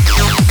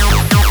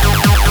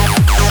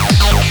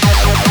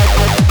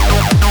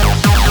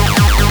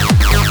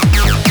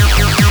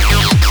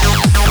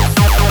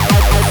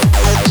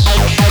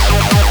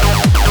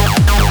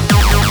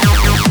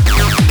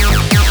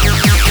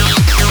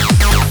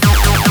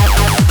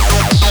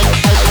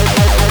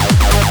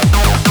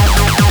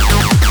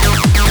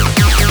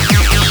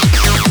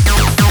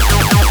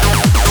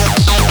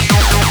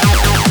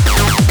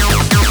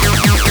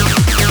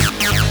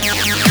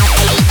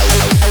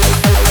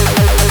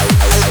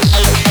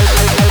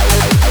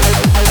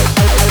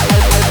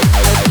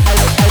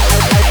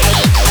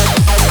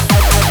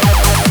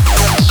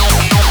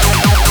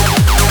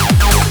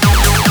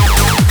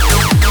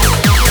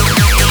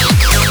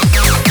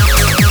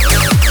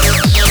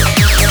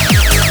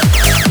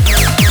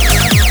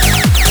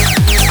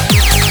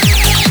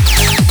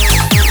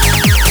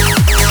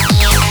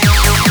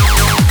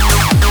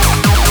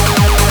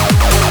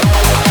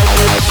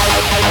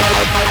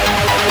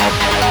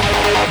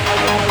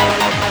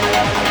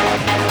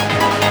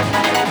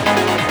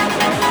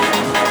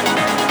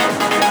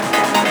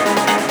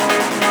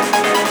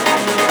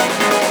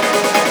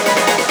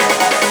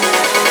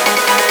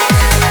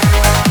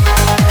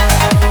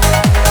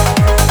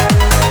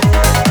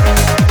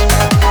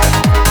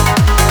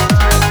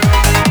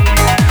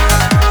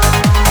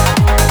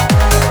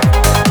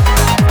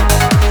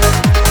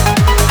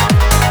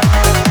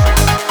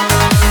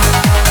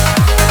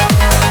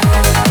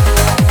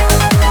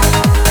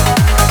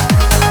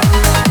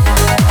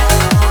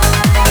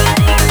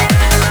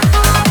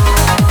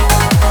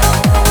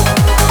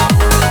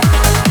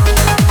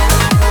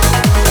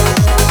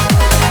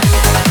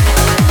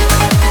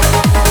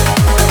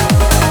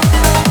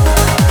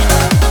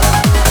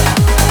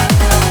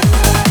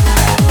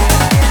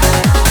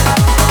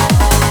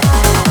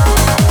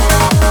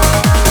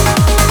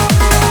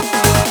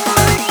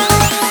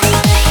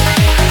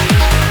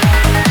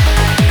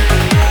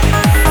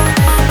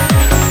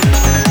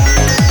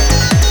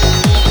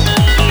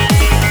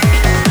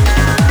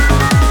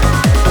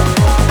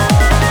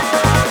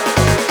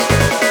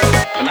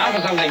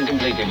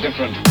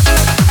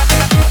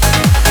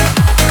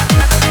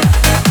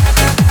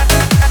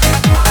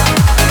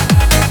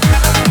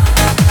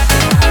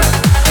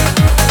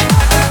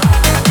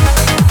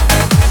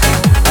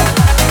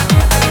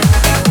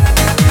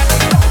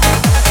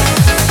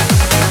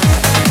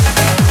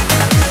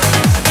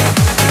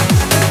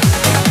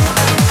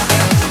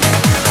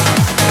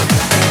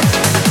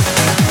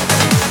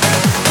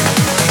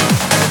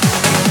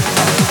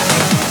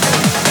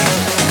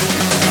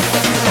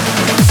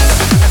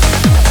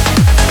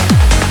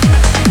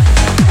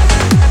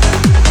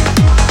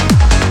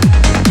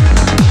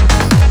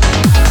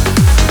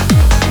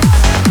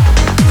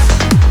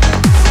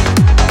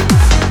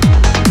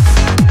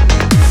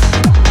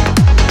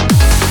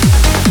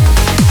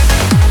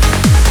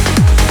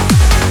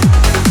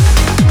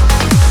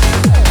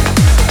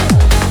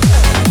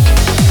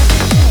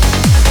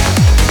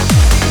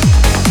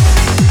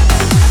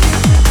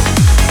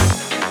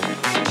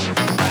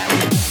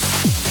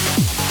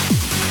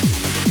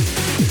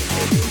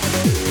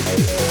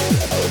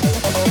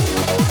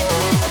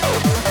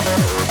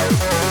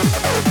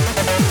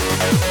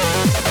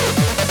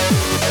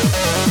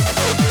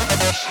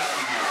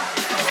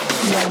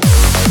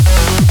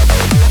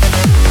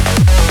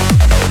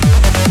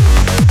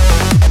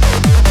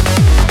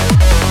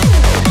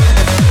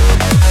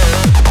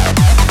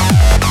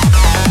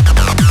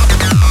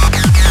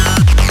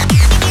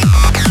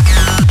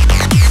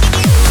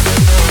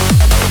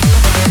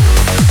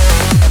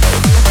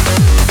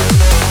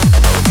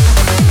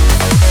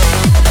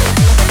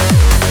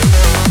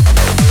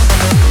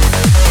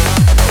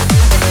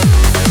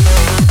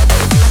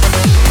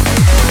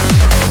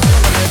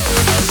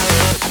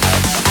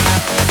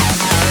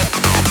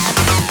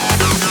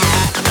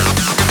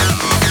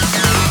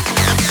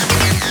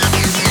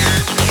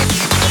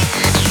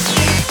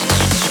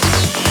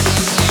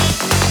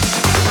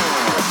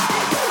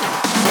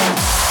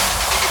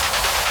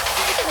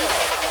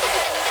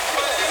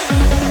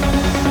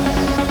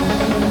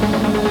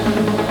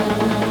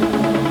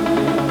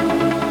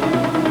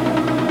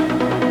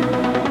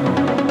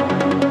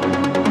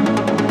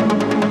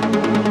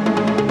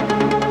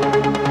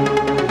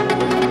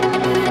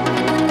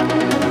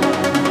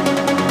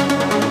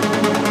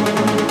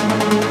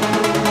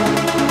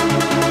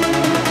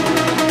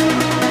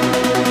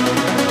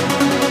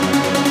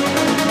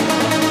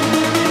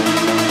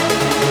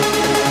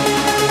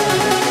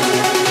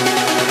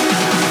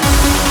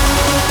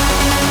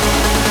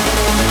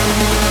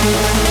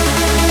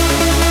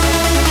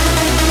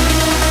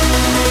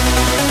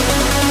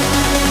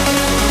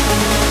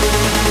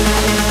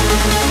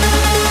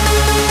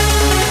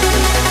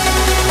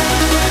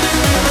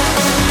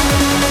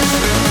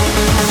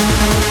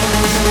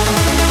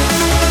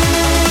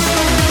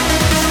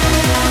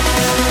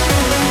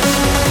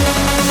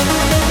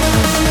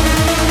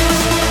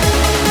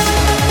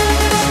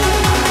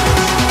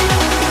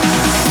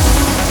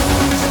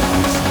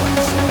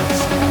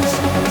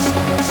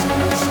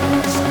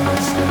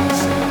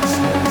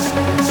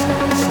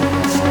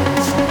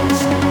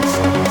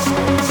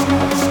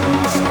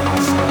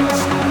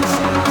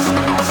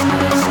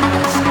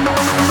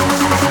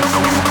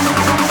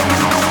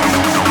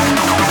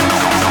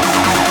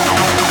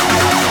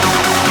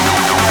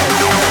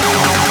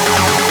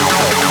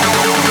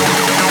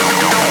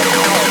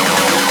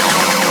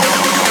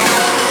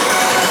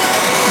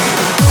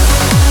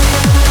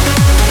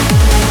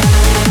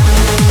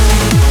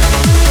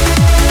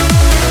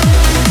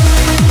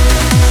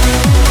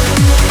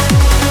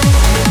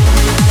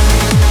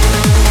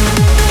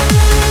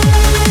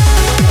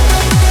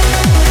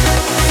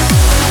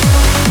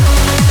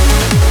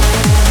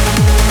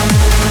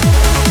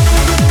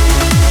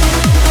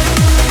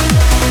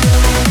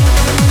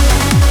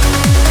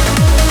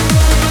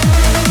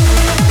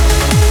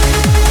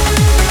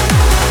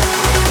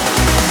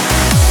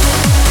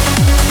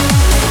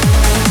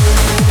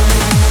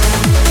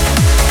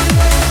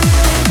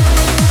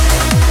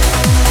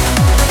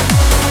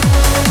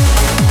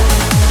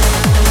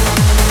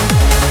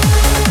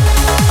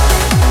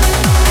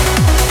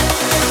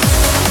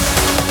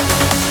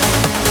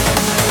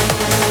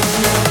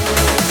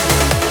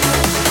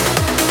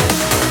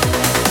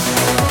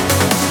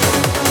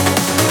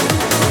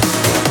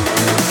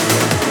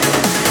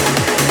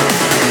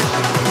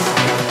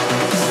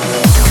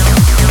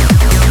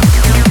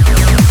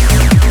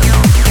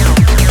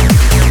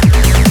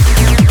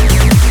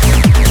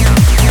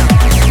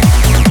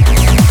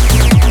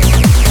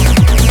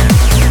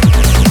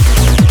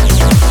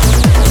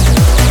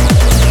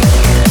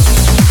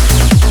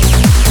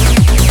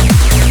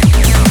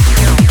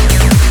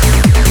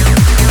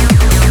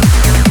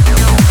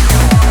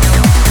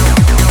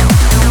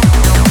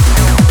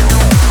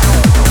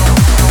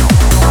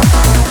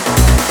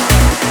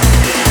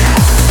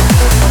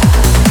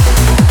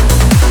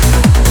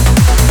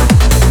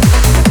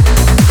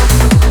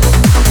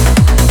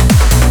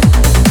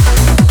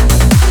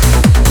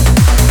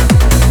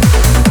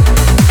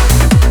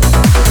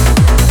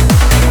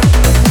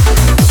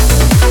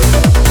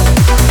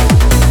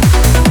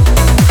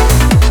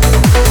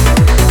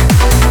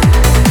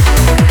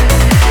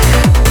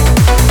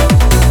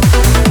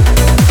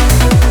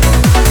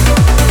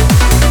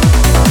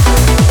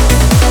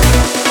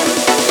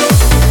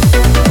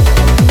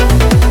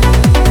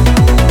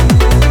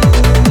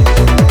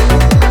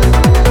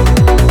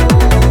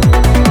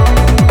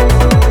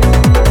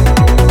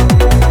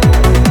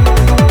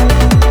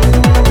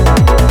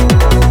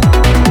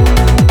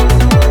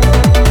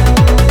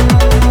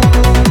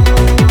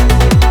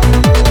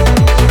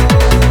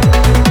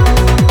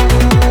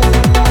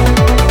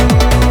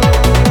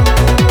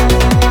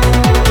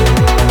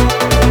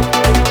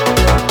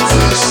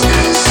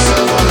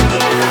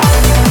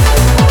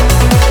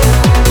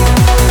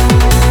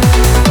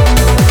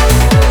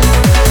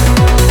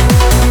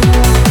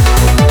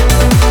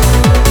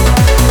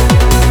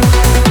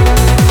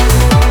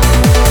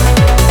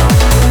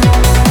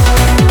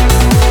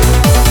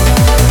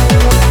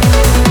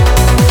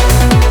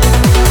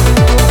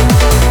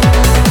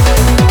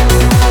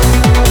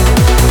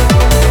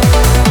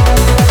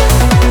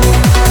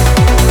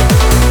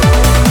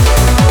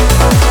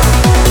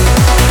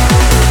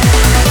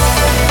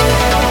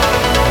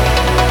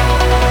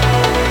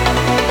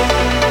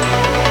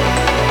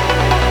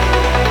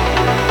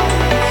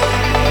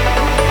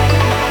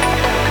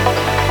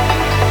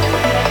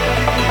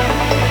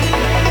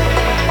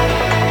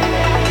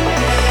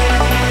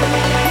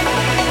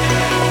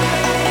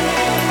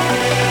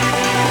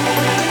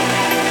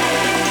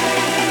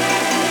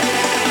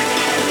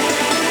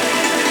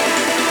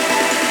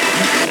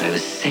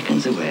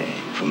 seconds away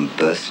from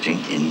bursting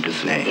into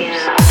flames.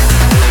 Yeah.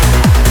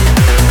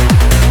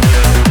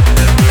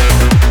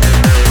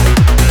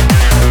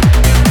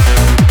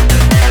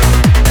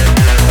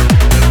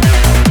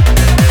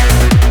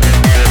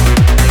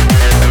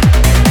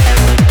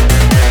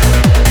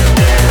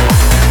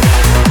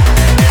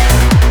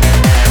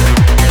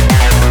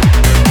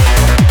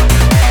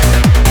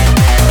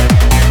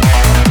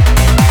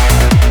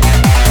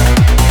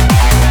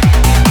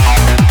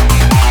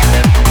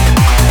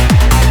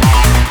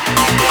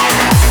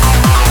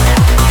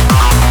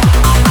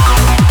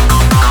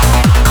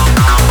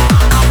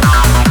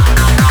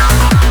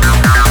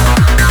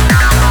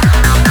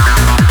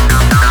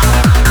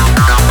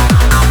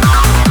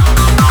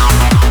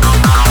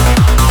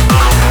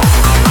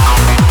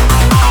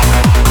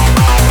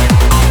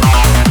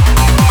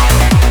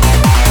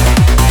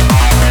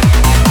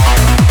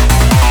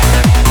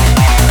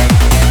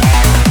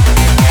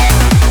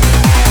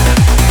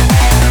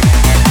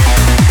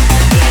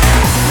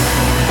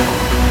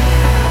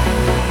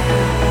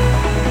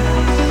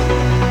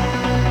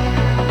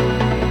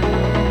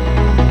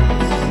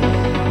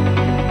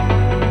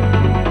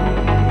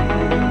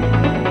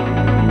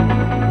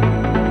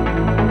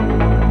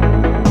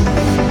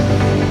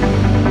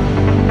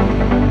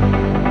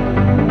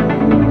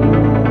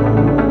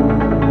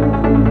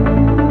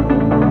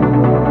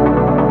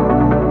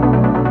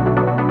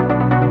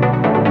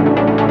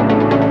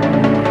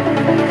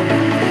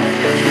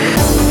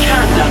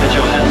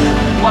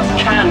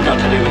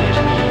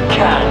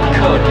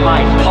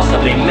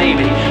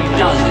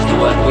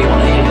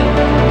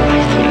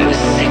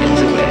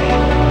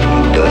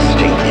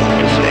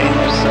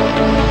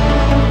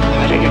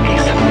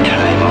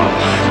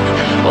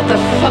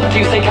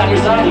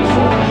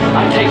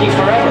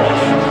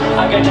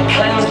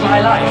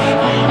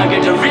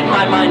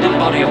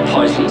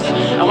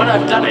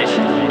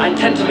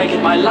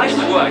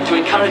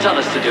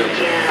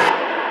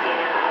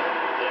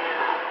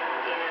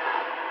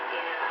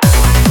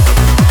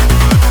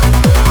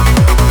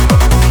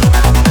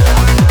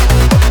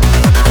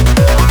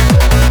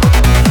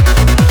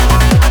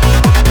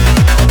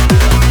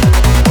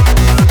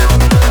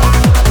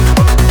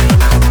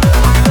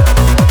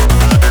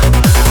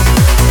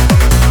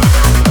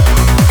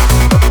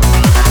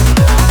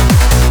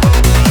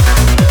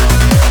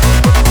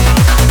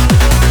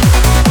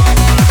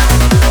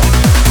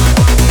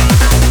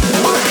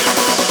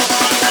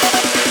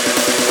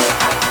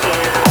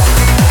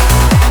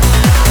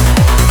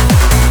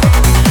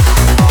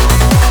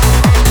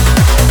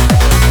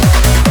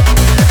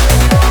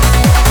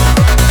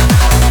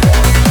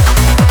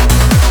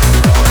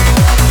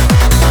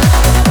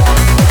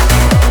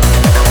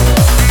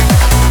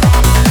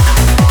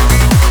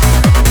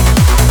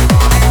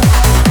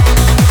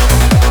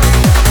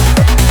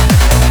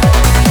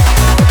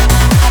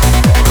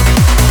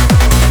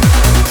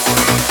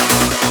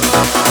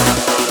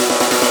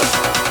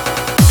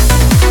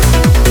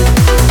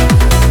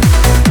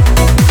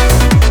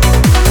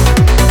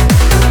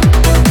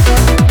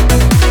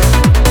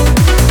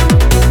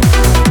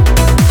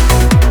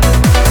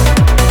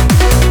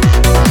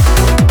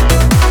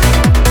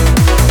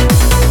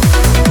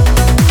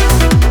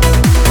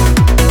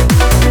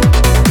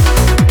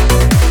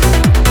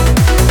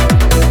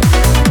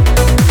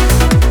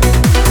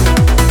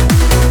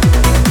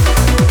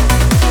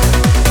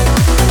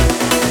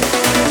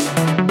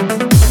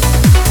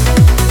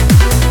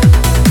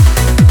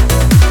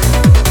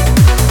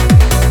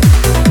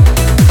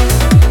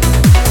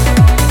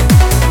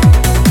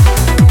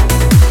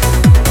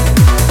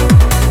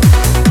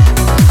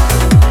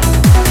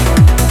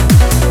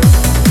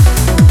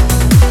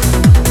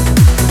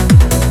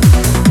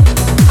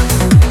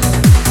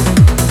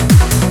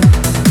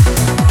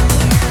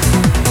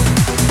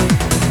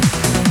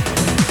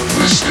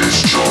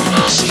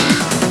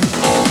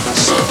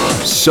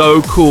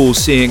 So cool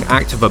seeing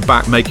Activa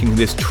back making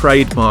this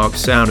trademark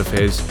sound of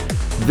his.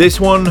 This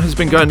one has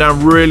been going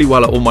down really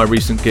well at all my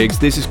recent gigs.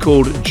 This is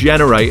called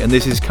Generate, and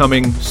this is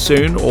coming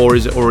soon, or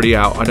is it already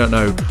out? I don't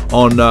know.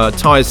 On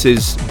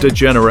Tyus's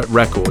Degenerate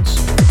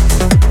Records.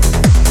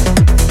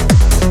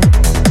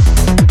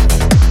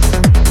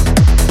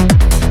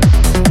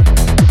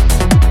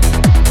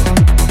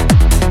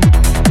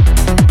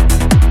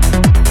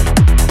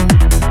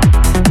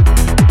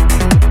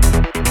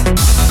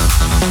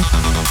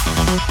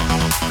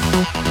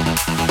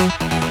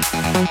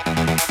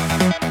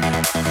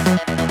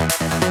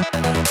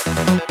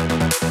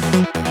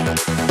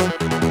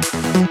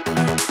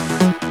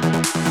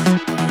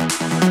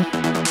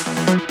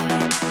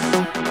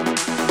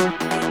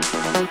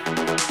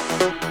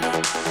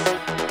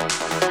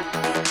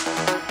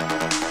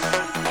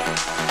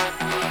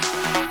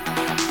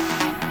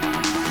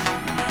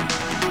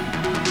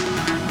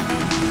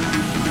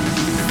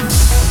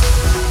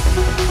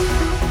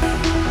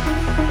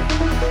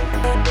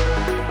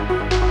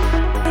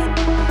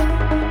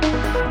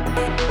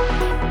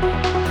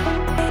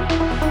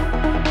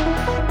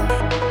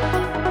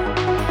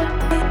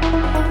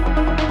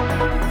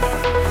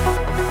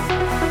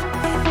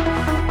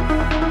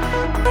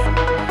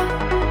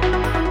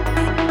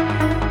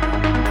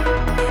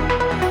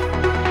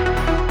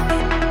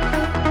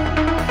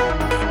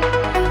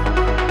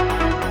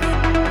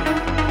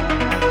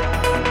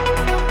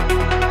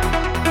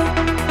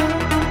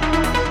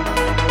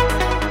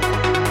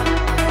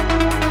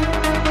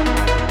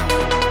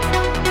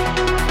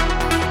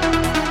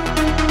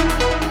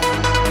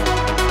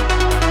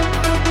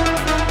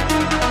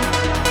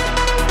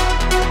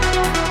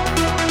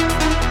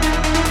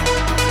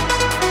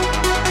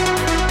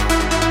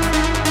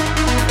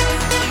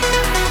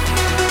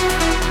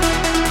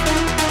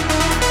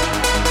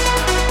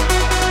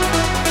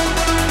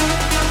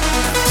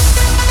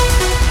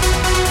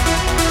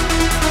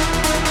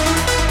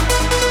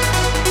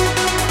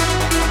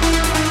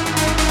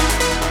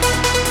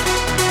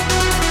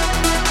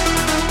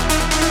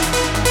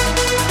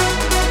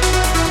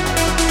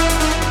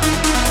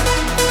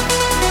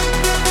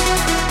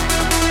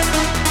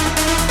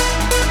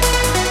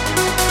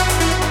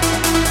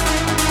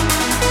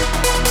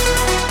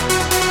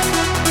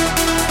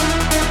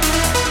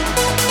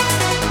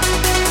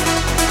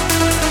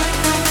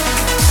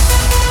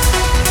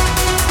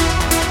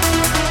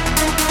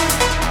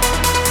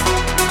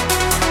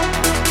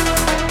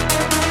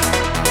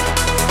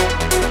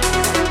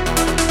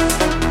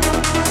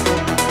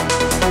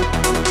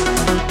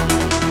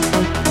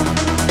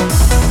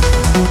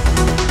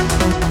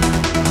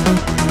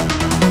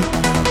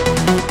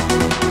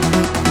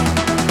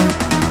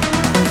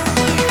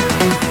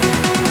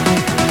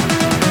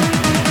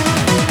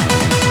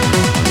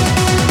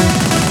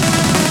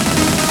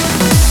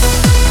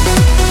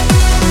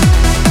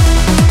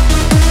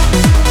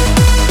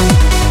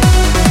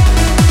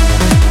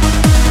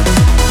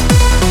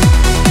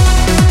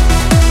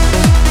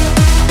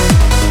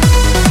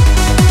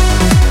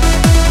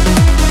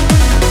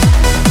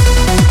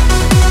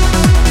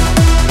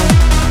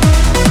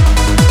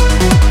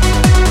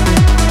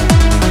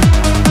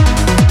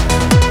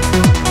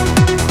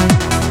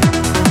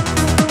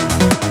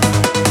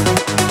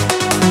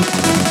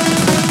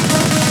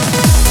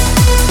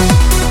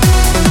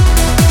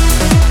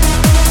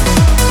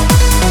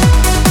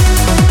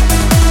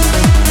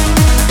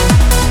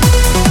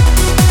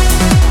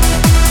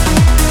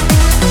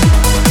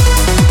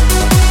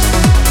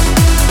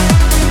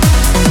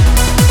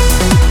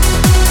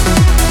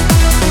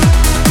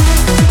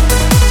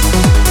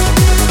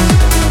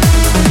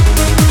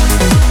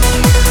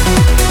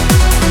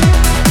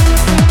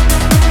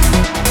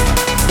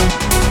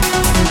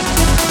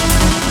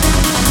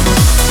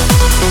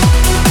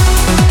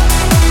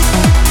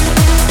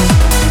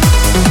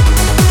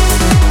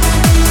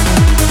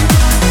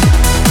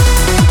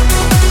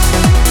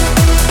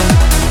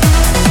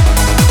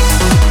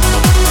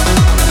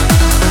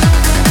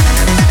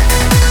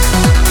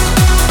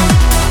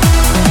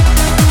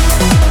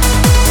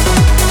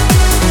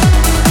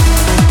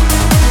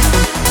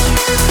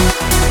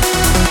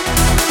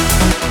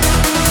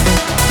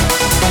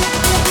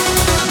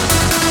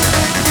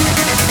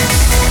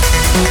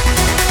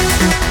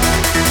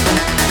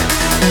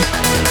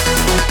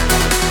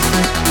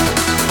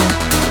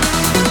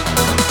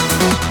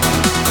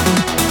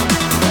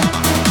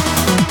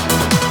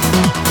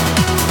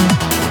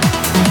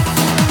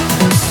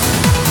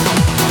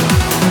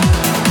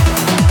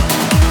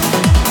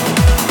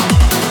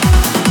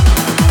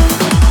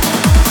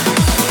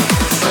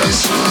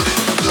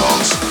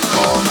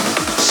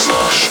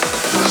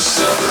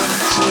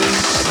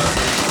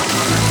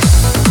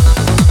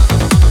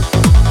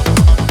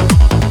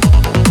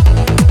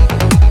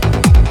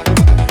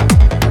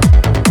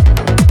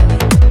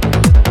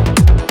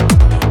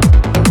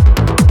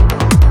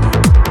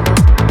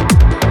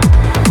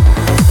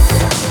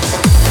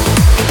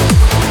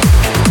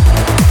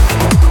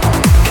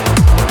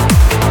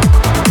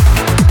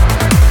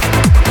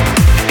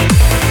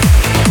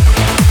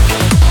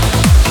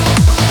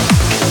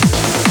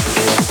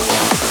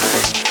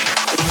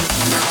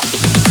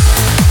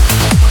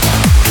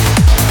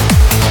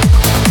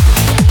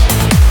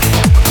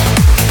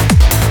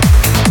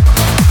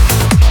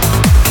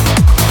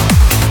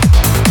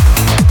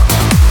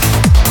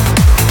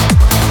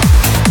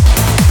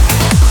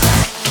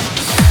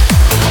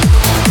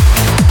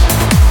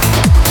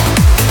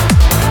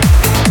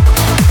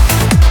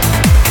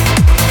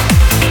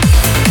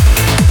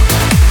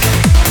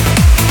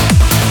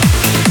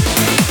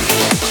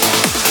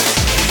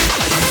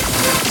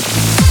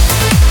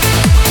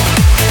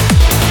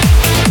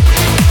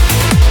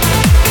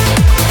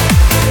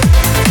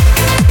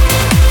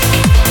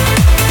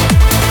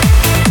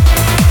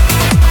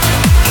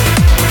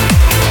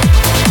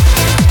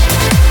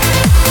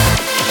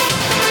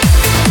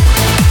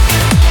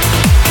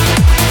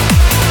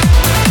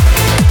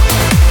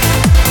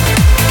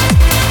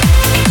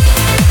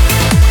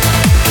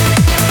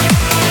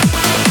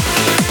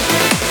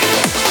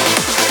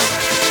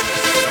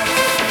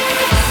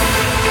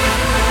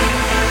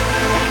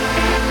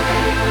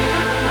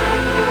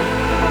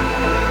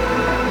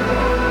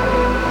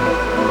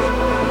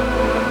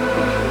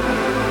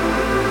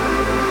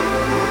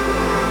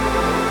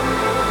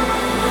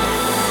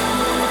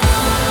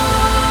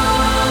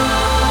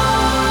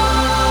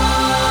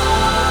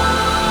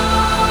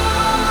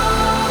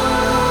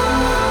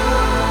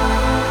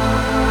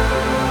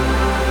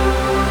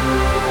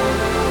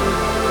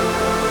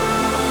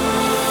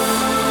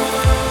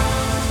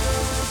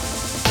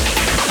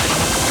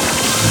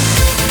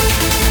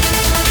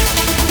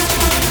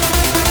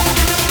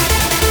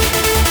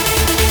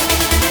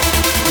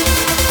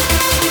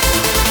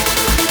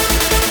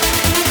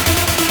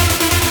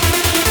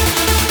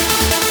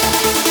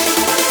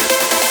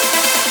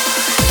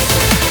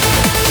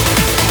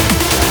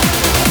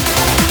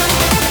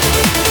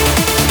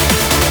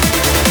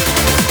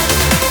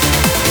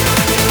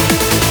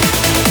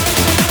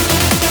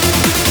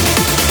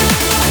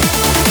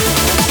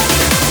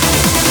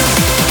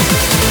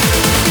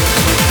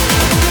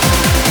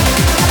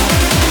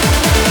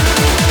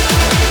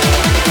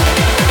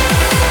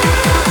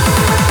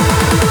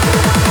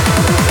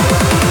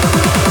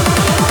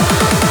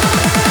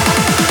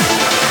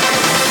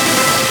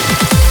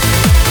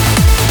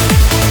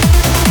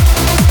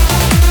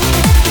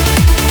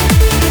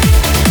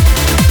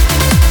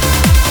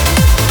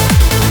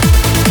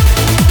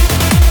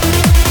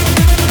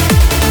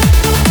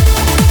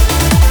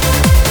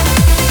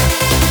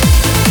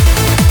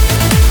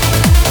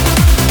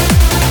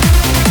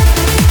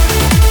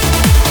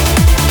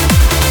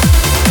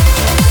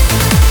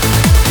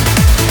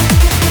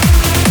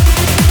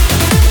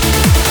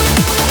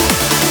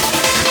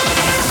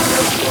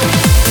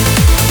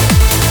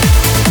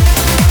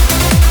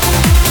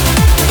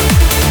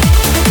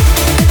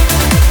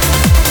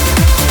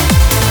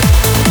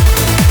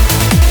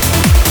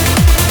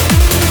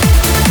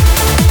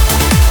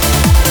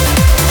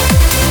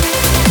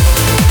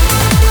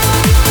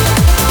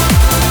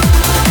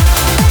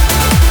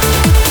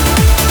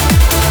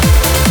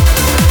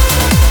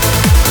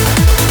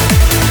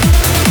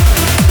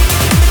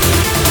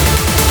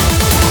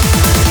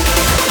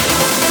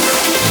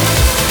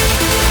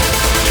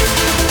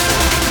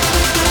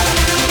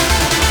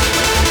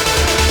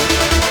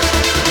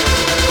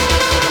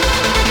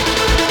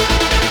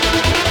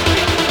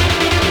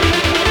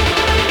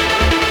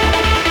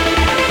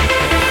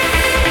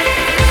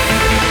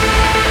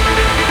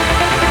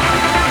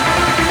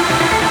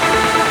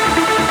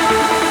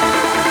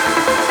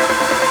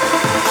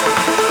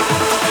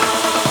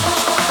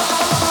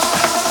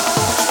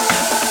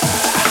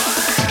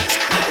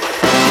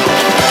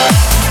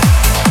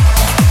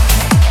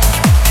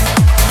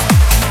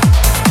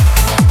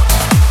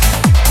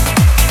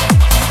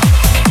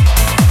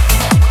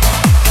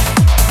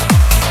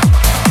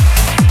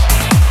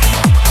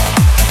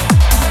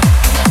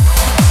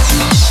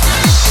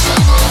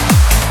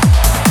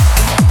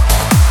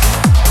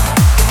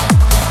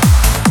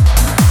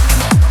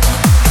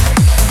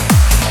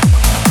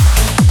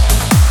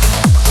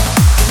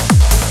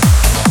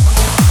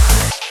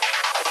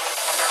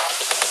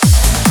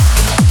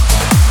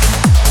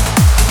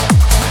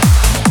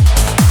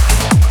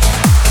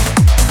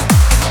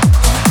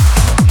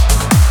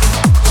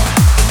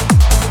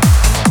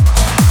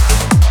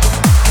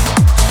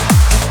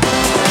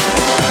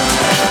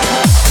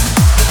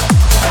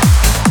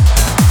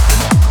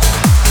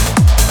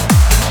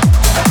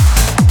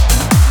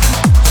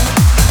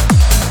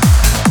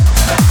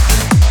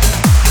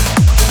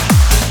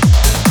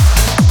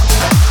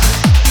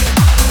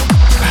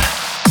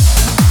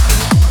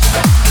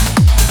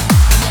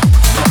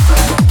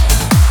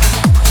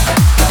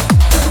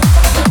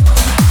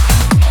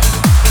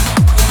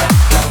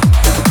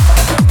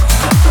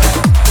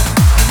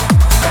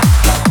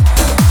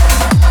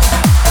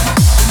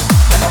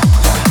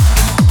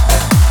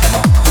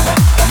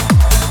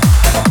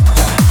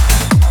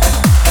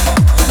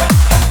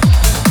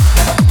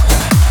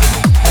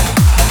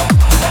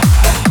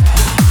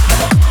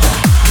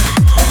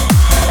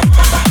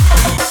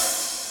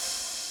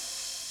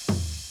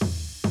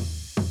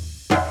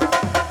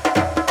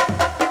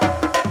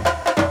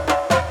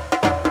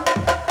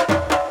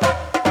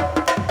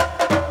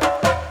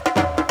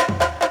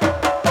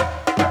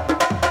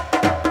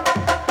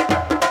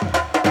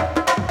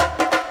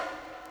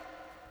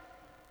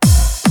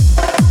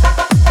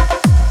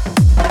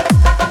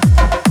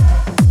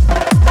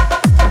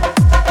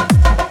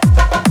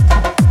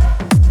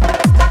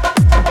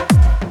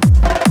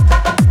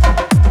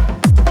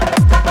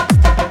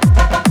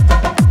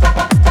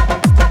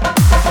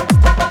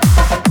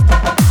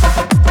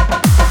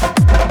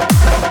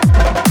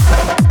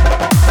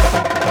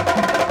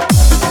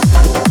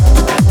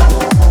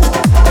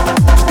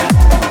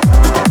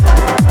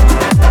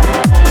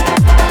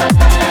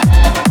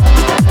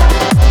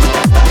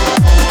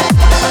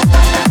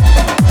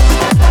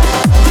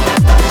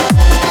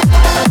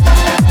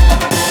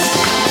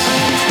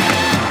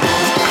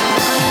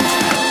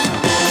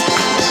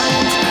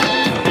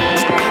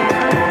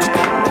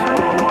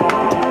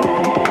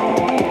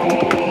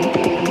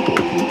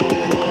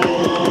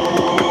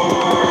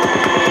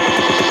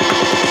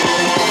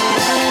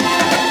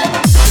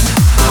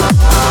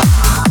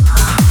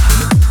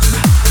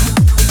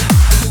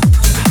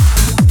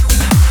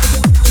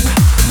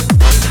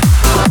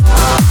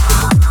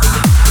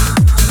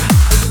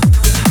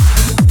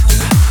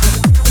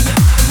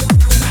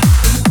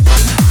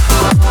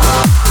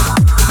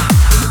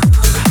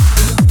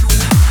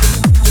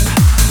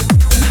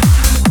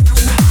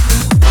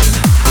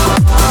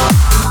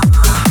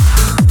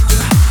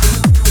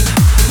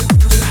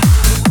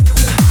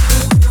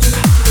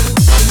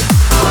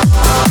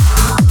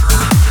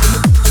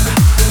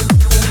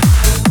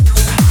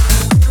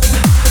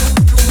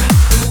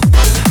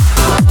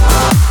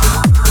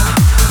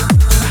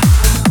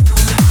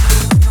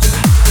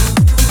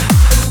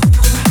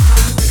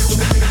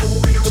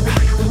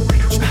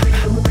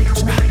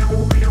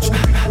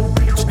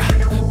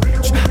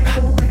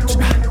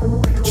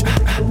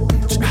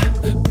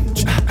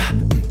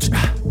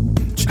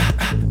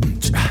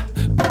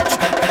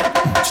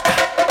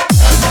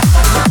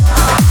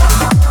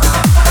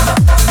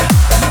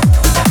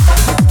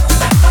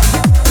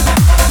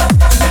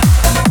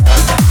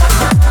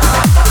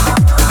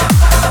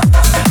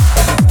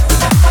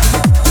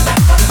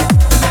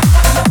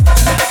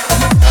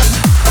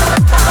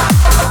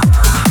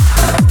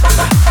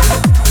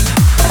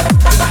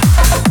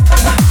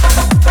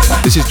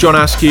 This is John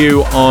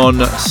Askew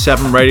on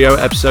 7 Radio,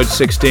 episode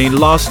 16.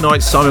 Last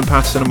night, Simon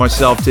Patterson and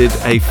myself did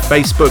a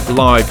Facebook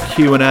Live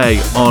Q&A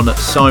on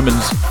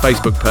Simon's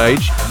Facebook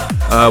page,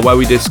 where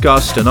we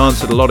discussed and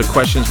answered a lot of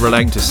questions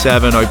relating to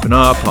 7, Open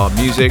Up, our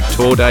music,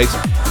 tour dates,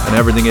 and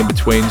everything in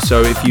between.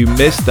 So if you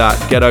missed that,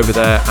 get over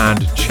there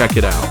and check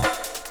it out.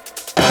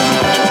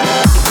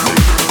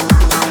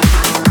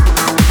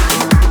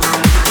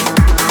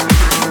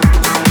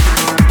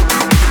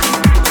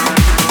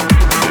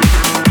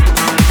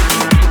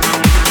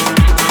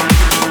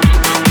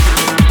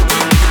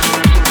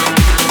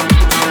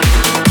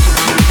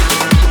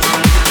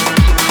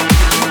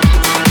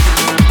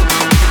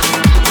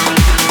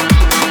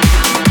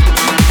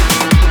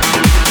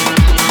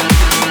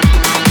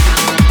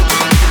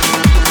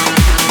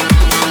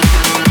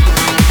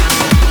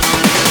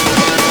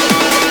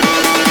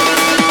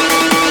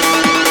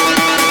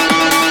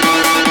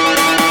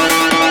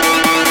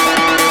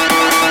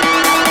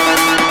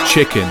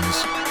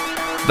 Chickens.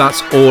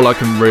 That's all I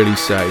can really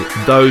say.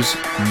 Those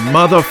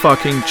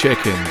motherfucking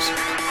chickens.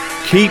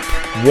 Keep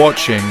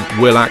watching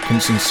Will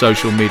Atkinson's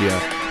social media.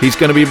 He's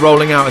going to be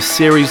rolling out a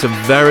series of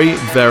very,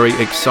 very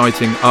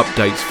exciting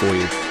updates for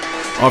you.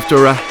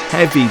 After a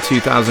heavy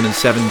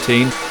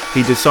 2017,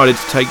 he decided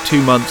to take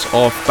 2 months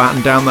off,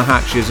 batten down the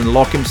hatches and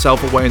lock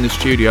himself away in the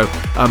studio,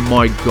 and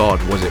my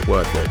God, was it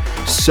worth it.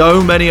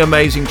 So many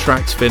amazing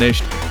tracks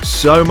finished,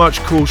 so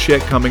much cool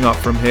shit coming up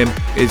from him.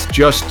 It's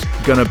just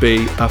gonna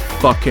be a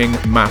fucking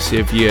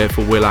massive year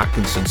for Will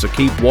Atkinson, so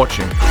keep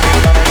watching.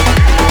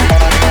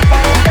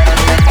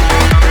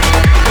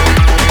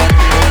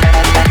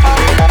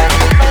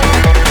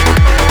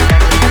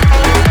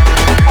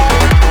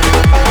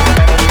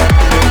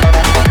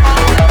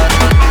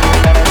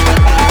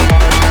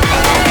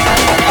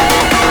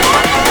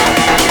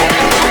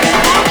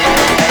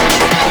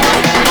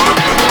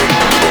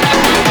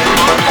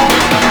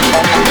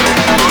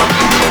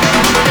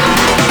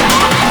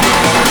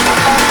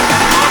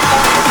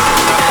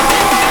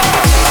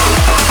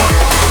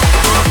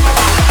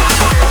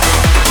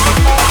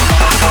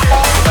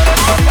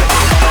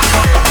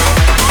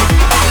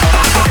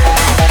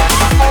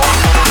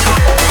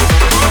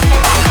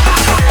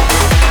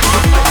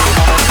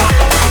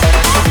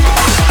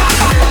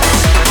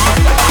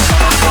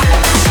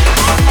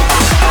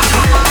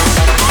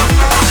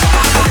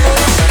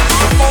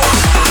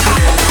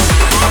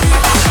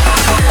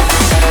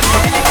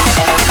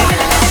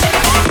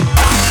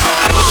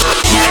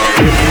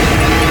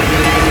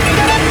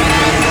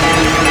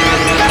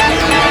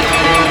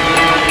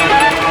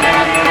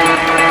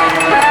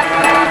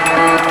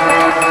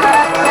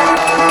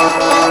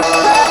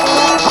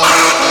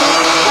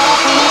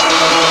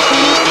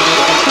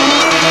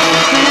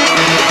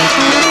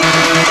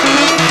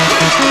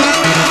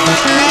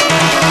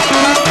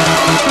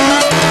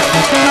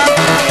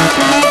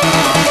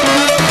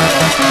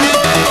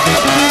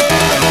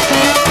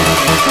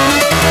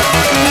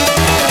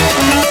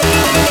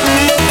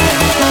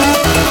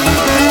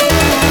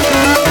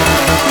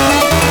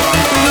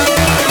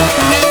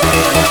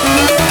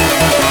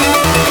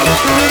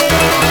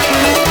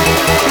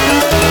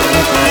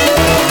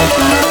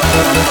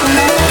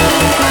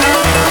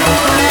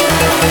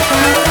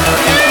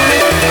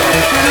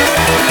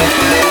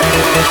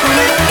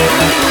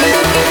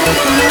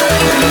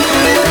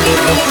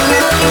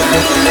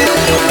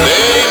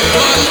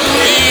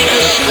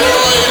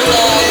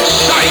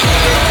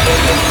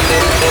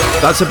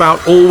 That's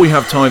about all we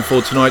have time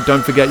for tonight.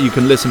 Don't forget you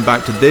can listen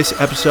back to this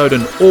episode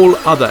and all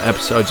other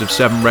episodes of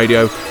 7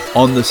 Radio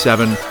on the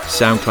 7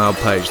 SoundCloud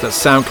page. That's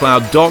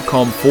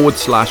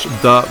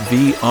soundcloud.com/the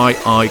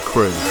VII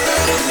Crew.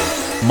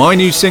 My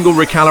new single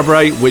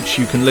Recalibrate, which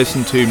you can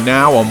listen to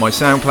now on my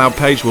SoundCloud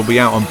page, will be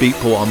out on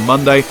Beatport on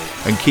Monday,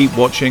 and keep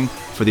watching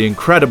for the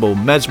incredible,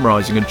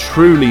 mesmerising and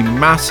truly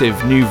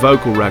massive new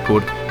vocal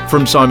record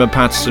from Simon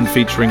Patterson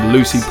featuring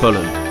Lucy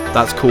Pullen.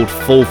 That's called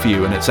Fall For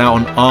You, and it's out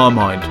on Our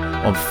Mind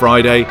on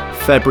Friday,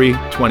 February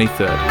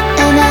 23rd.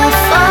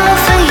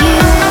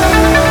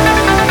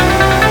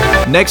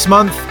 Next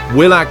month,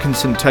 Will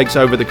Atkinson takes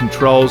over the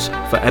controls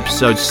for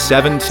episode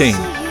 17.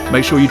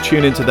 Make sure you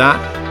tune into that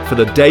for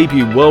the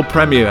debut world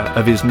premiere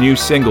of his new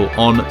single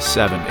on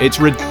 7. It's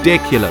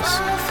ridiculous.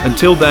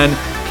 Until then,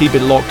 keep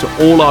it locked to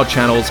all our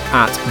channels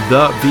at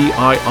The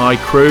VII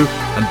Crew,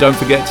 and don't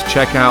forget to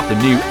check out the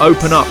new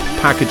Open Up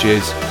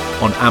packages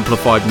on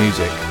Amplified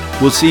Music.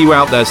 We'll see you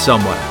out there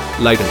somewhere.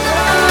 Later.